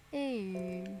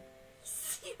 Hey.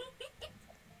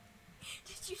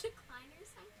 Did you decline or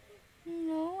something?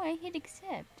 No, I hit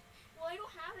accept. Well, I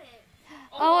don't have it.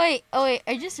 Oh wait,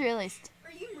 I just realized.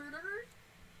 Are you murdered?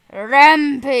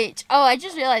 Rampage! Oh, I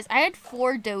just realized I had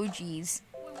 4 dojis.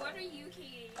 Wait, what are you,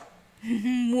 Katie?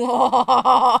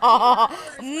 Mwah!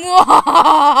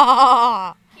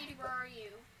 Mwah! Katie, where are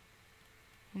you?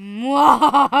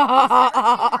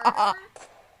 Mwah!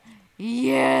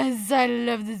 Yes, I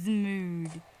love this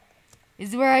mood.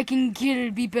 It's where I can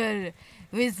kill people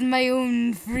with my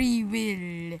own free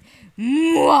will.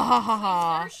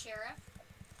 Mwah! Is there a sheriff?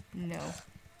 No.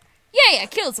 Yeah,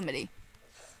 kill somebody.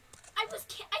 I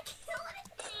killed him.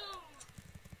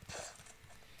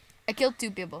 I killed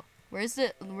 2 people. Where's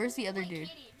the other Wait, dude?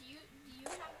 Katie, can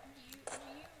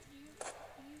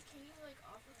you like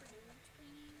offer for Doge,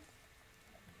 please?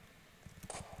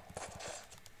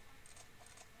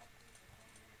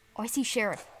 Oh, I see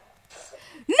sheriff.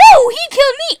 No, he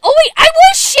killed me. Oh wait, I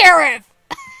was sheriff.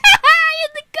 I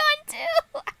had the gun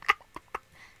too.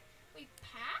 Wait,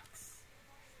 packs?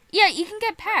 Yeah, you can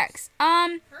get packs.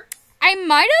 Perks? I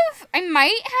might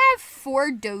have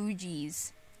 4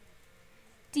 dojis.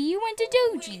 Do you want a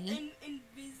doji? Wait,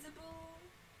 invisible?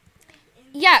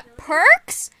 Yeah,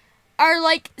 perks are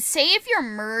like, say if you're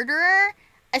murderer,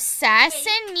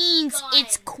 assassin Fake means gun.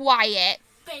 it's quiet.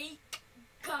 Fake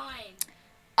gun.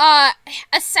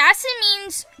 Assassin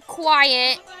means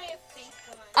quiet. How about I have fake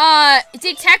gun?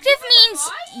 Detective means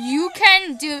you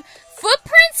can do.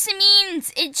 Footprints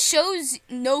means it shows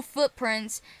no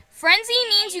footprints. Frenzy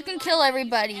means you can kill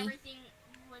everybody. Everything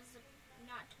was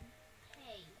not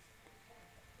pay.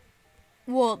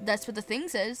 Well, that's what the thing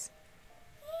says.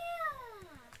 Yeah.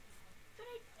 But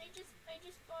I just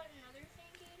bought another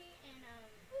thing, Katie, and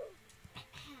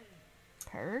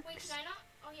Perks? wait, can I not?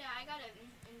 Oh yeah, I got it.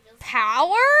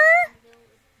 Power?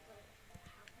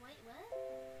 Wait, what?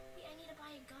 Wait, I need to buy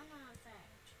a gun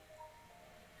effect.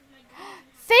 'Cause my gun.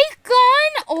 Fake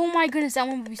gun? Oh my goodness, that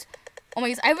one would be. Oh my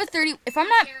goodness, I have a 30. If I'm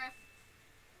not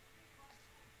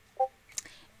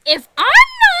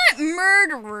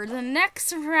murderer, the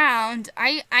next round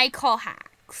I call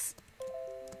hacks.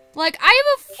 Like I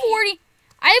have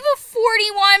a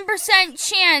 41%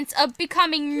 chance of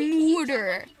becoming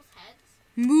murderer.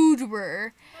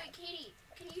 Murderer. Wait, Katie,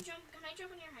 can I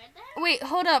jump on your head there? Wait,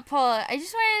 hold up, Paula. I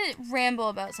just want to ramble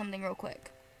about something real quick.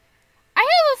 I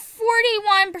have a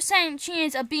 41%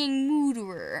 chance of being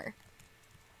murderer.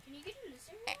 Can you get in this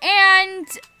area? And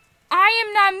I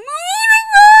am not murderer!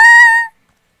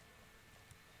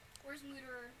 Where's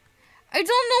murderer? I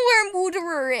don't know where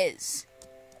murderer is.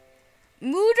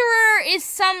 Murderer is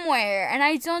somewhere, and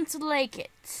I don't like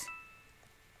it.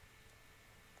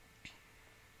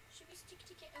 Should we stick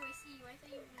together? Oh, I see you. I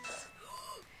thought you were gonna...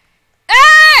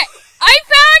 Ah! I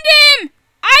found him!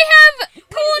 I have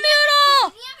pool noodle!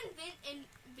 Did he have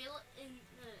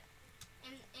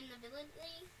in the village?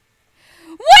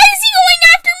 Why is he going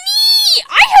after me?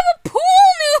 I have a pool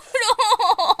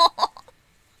noodle!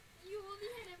 You only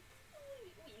had a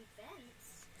events.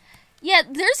 Yeah,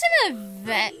 there's an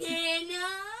event. Banana.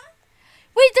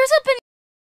 Wait, there's a banana.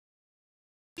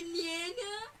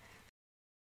 Banana.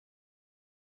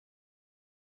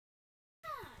 I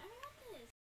want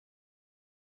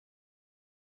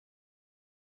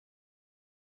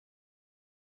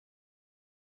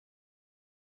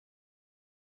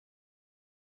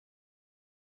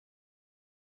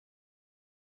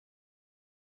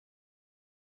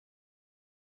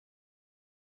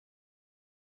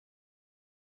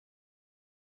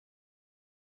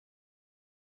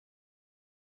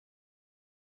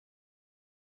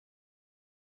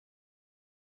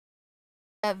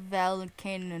that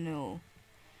volcano.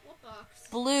 What box?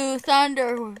 Blue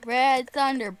thunder, red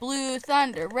thunder, blue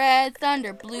thunder, red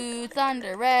thunder, blue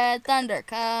thunder, red thunder.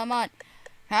 Come on.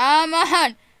 Come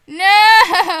on. No!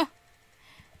 I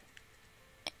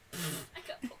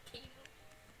got volcano.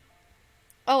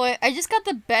 Oh, wait, I just got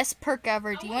the best perk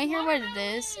ever. Do you want to hear what it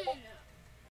is?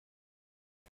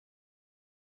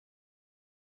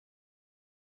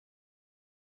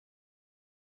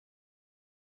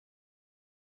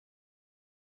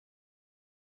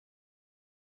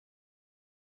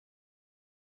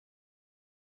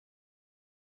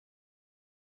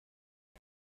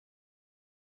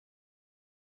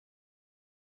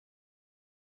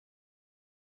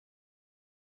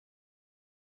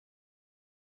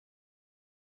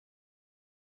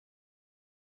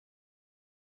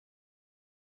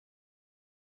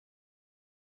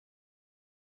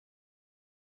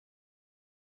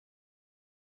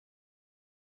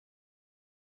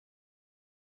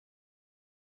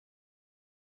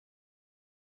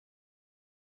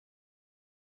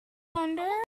 Thunder?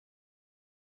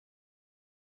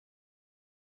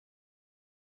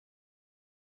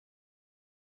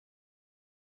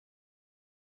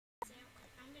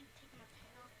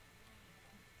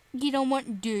 You don't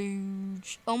want dude.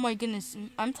 Oh my goodness.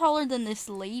 I'm taller than this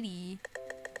lady.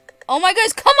 Oh my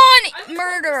goodness, come on,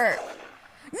 murderer.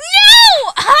 No!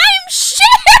 I'm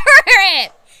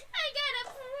sheriff!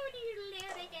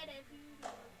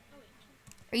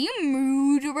 Are you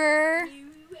murderer?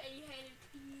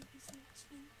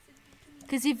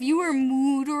 Because if you were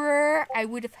murderer, I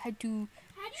would have had to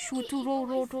shoot.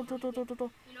 Oh,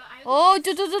 I'm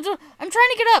trying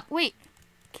to get up. Wait.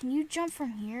 Can you jump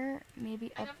from here?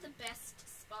 Maybe up. I have the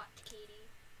best spot, Katie.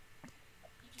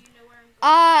 Do you know where I'm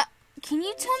going? Can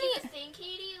you tell me? The thing,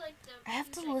 Katie? Like I have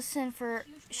to listen for.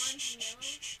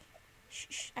 Shh.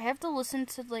 I have to listen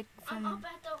to like from. I'm up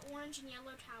at the orange and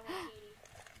yellow tower, Katie.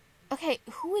 Okay,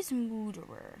 who is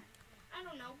murderer? I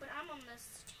don't know, but I'm on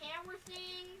this tower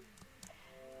thing.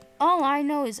 All I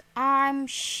know is I'm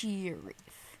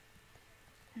sheriff,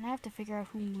 and I have to figure out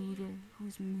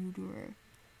who's murderer.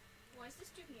 Why is this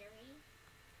dude near me?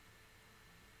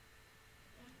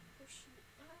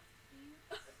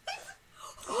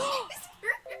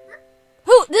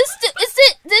 Who? This dude?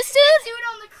 Dude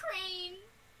on the crane.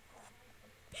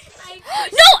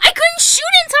 No, I couldn't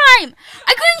shoot in time.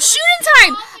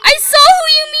 I saw who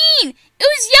you mean. It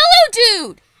was Yellow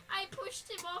Dude. I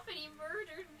pushed him off and he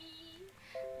murdered me.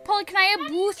 Paula, can I have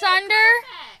Blue Thunder?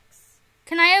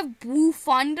 Can I have Blue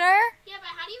Thunder? Yeah, but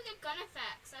how do you get gun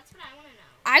effects? That's what I want to know.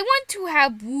 I want to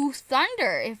have Blue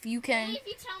Thunder if you can. Hey, if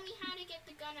you tell me how to get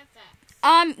the gun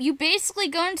effects. You basically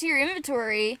go into your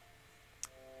inventory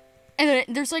and then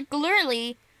there's like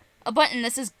literally a button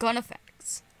that says gun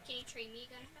effects. Can you trade me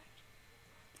a gun effect?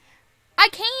 I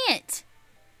can't.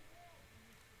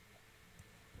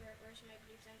 Where's my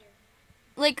Blue Thunder?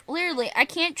 Like literally, I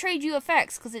can't trade you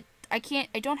effects because I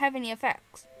don't have any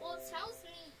effects. Well, it tells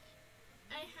me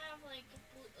I have like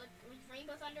with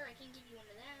Rainbow Thunder. I can give you one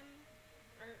of them.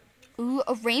 Ooh,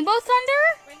 a Rainbow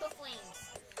Thunder? Rainbow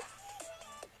Flames.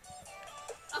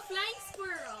 A flying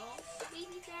squirrel. A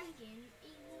baby dragon. A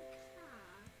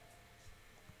car.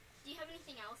 Do you have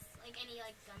anything else? Like any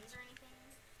like guns or anything?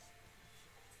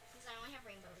 Because I only have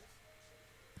rainbows.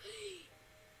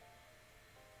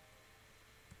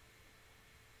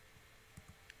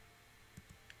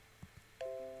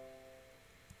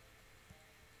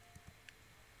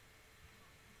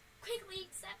 Quickly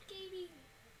accept, Katie.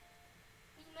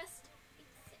 We must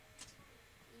accept.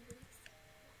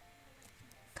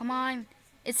 Come on.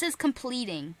 It says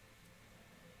completing.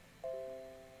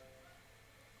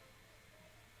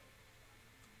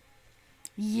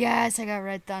 Yes, I got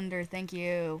Red Thunder. Thank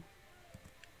you.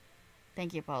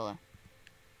 Thank you, Paula.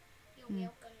 You're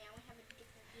welcome. Now we have a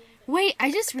different game. Wait,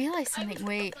 I just realized something.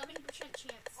 Wait. 11%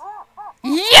 chance.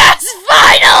 Yes,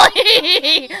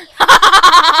 finally!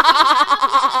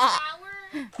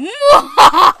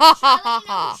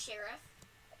 Sheriff.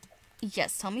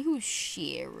 Yes, tell me who's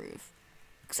sheriff.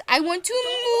 Because I want to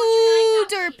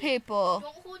murder people.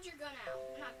 Don't hold your gun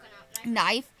out. Not gun out.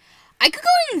 Knife? I could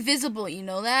go invisible, you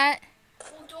know that?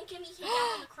 Well, don't get me hit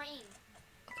out on the crane.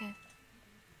 Okay.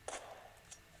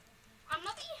 I'm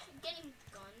not getting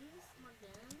guns. More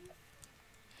guns.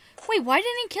 Wait, why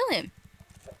didn't I kill him?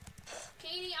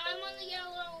 Katie, I'm on the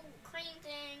yellow crane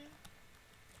thing.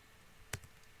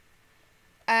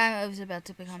 I was about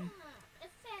to become...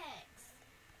 Effects.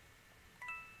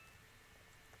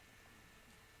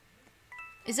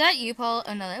 Is that you, Paul?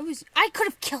 Oh, no, that was... I could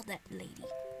have killed that lady.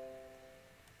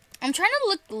 I'm trying to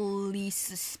look least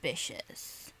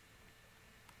suspicious.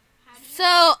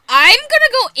 So I'm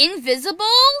gonna go invisible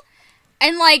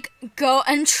and like go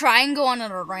and try and go on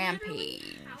a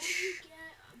rampage. How do you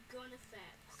get gun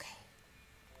effects? Okay.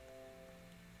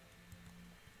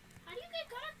 How do you get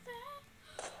gun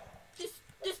effects?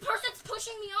 This person's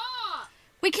pushing me off.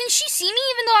 Wait, can she see me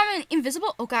even though I'm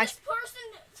invisible? Oh gosh. This person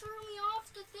threw me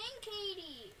off the thing,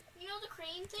 Katie. You know the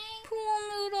crane thing? Pool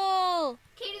noodle.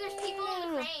 Katie, there's people on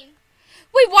the crane.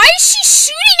 Wait, why is she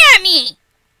shooting at me?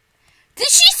 Did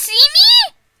she see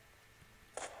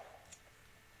me?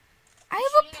 I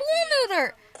have a pool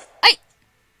noodle.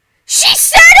 She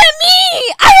said at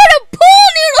me! I had a pool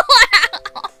noodle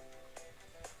out!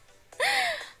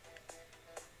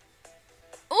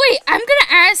 Wait, I'm gonna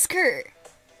ask her.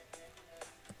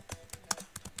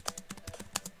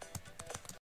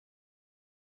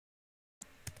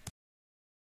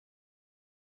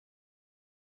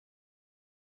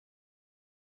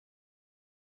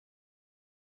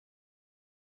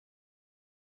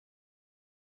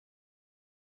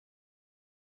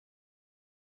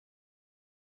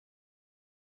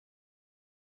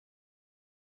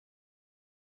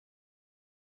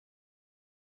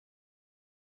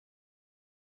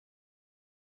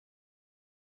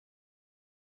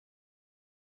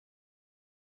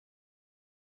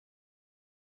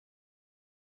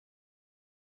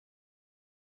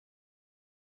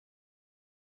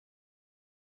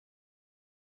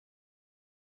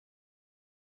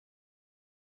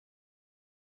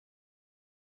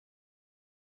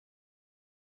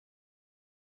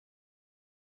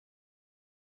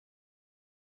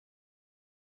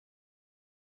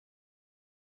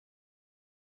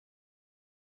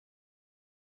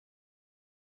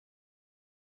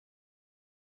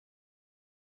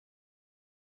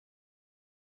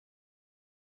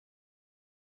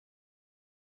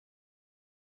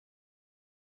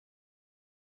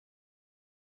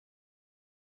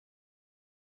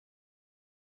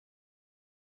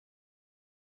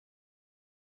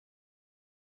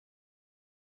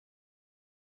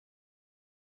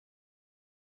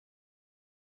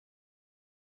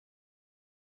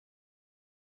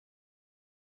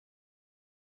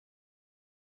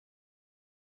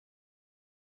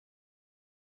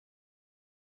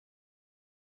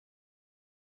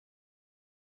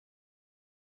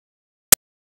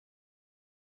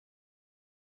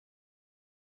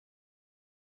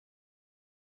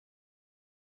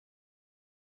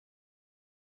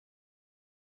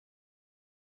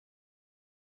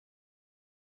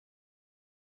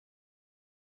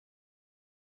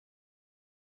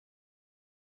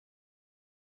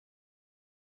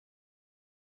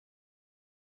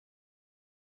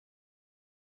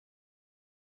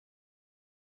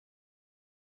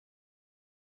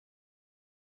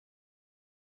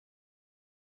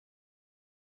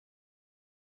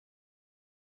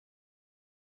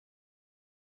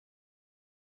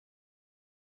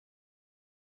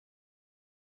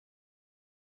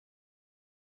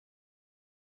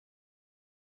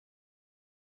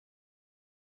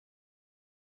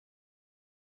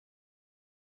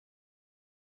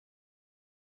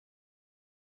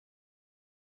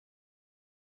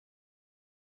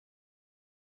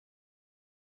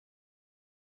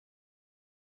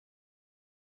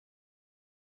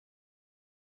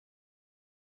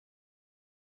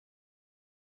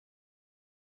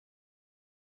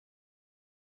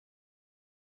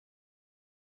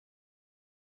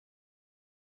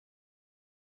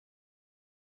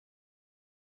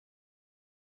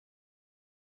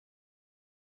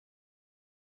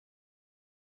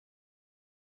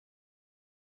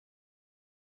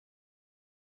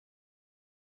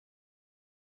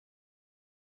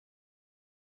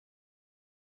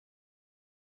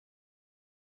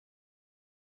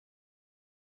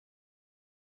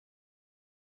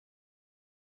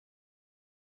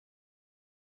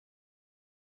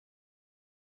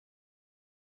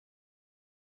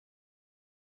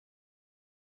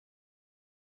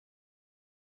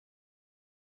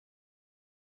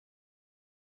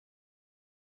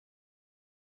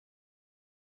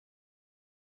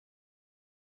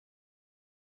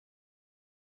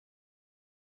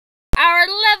 Our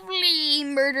lovely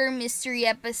murder mystery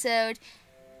episode.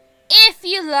 If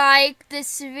you like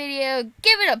this video,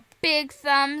 give it a big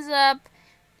thumbs up.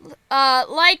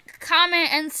 Like,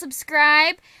 comment, and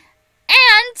subscribe.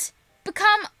 And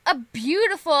become a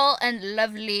beautiful and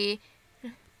lovely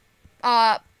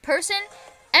person.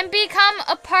 And become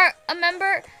a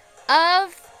member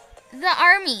of the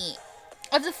army.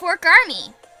 Of the Fork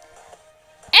Army.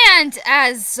 And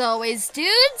as always,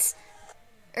 dudes,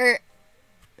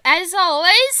 as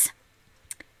always,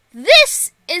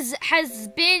 this has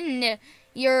been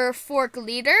your Fork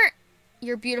leader,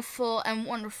 your beautiful and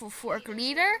wonderful fork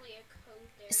leader,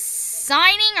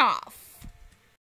 signing off.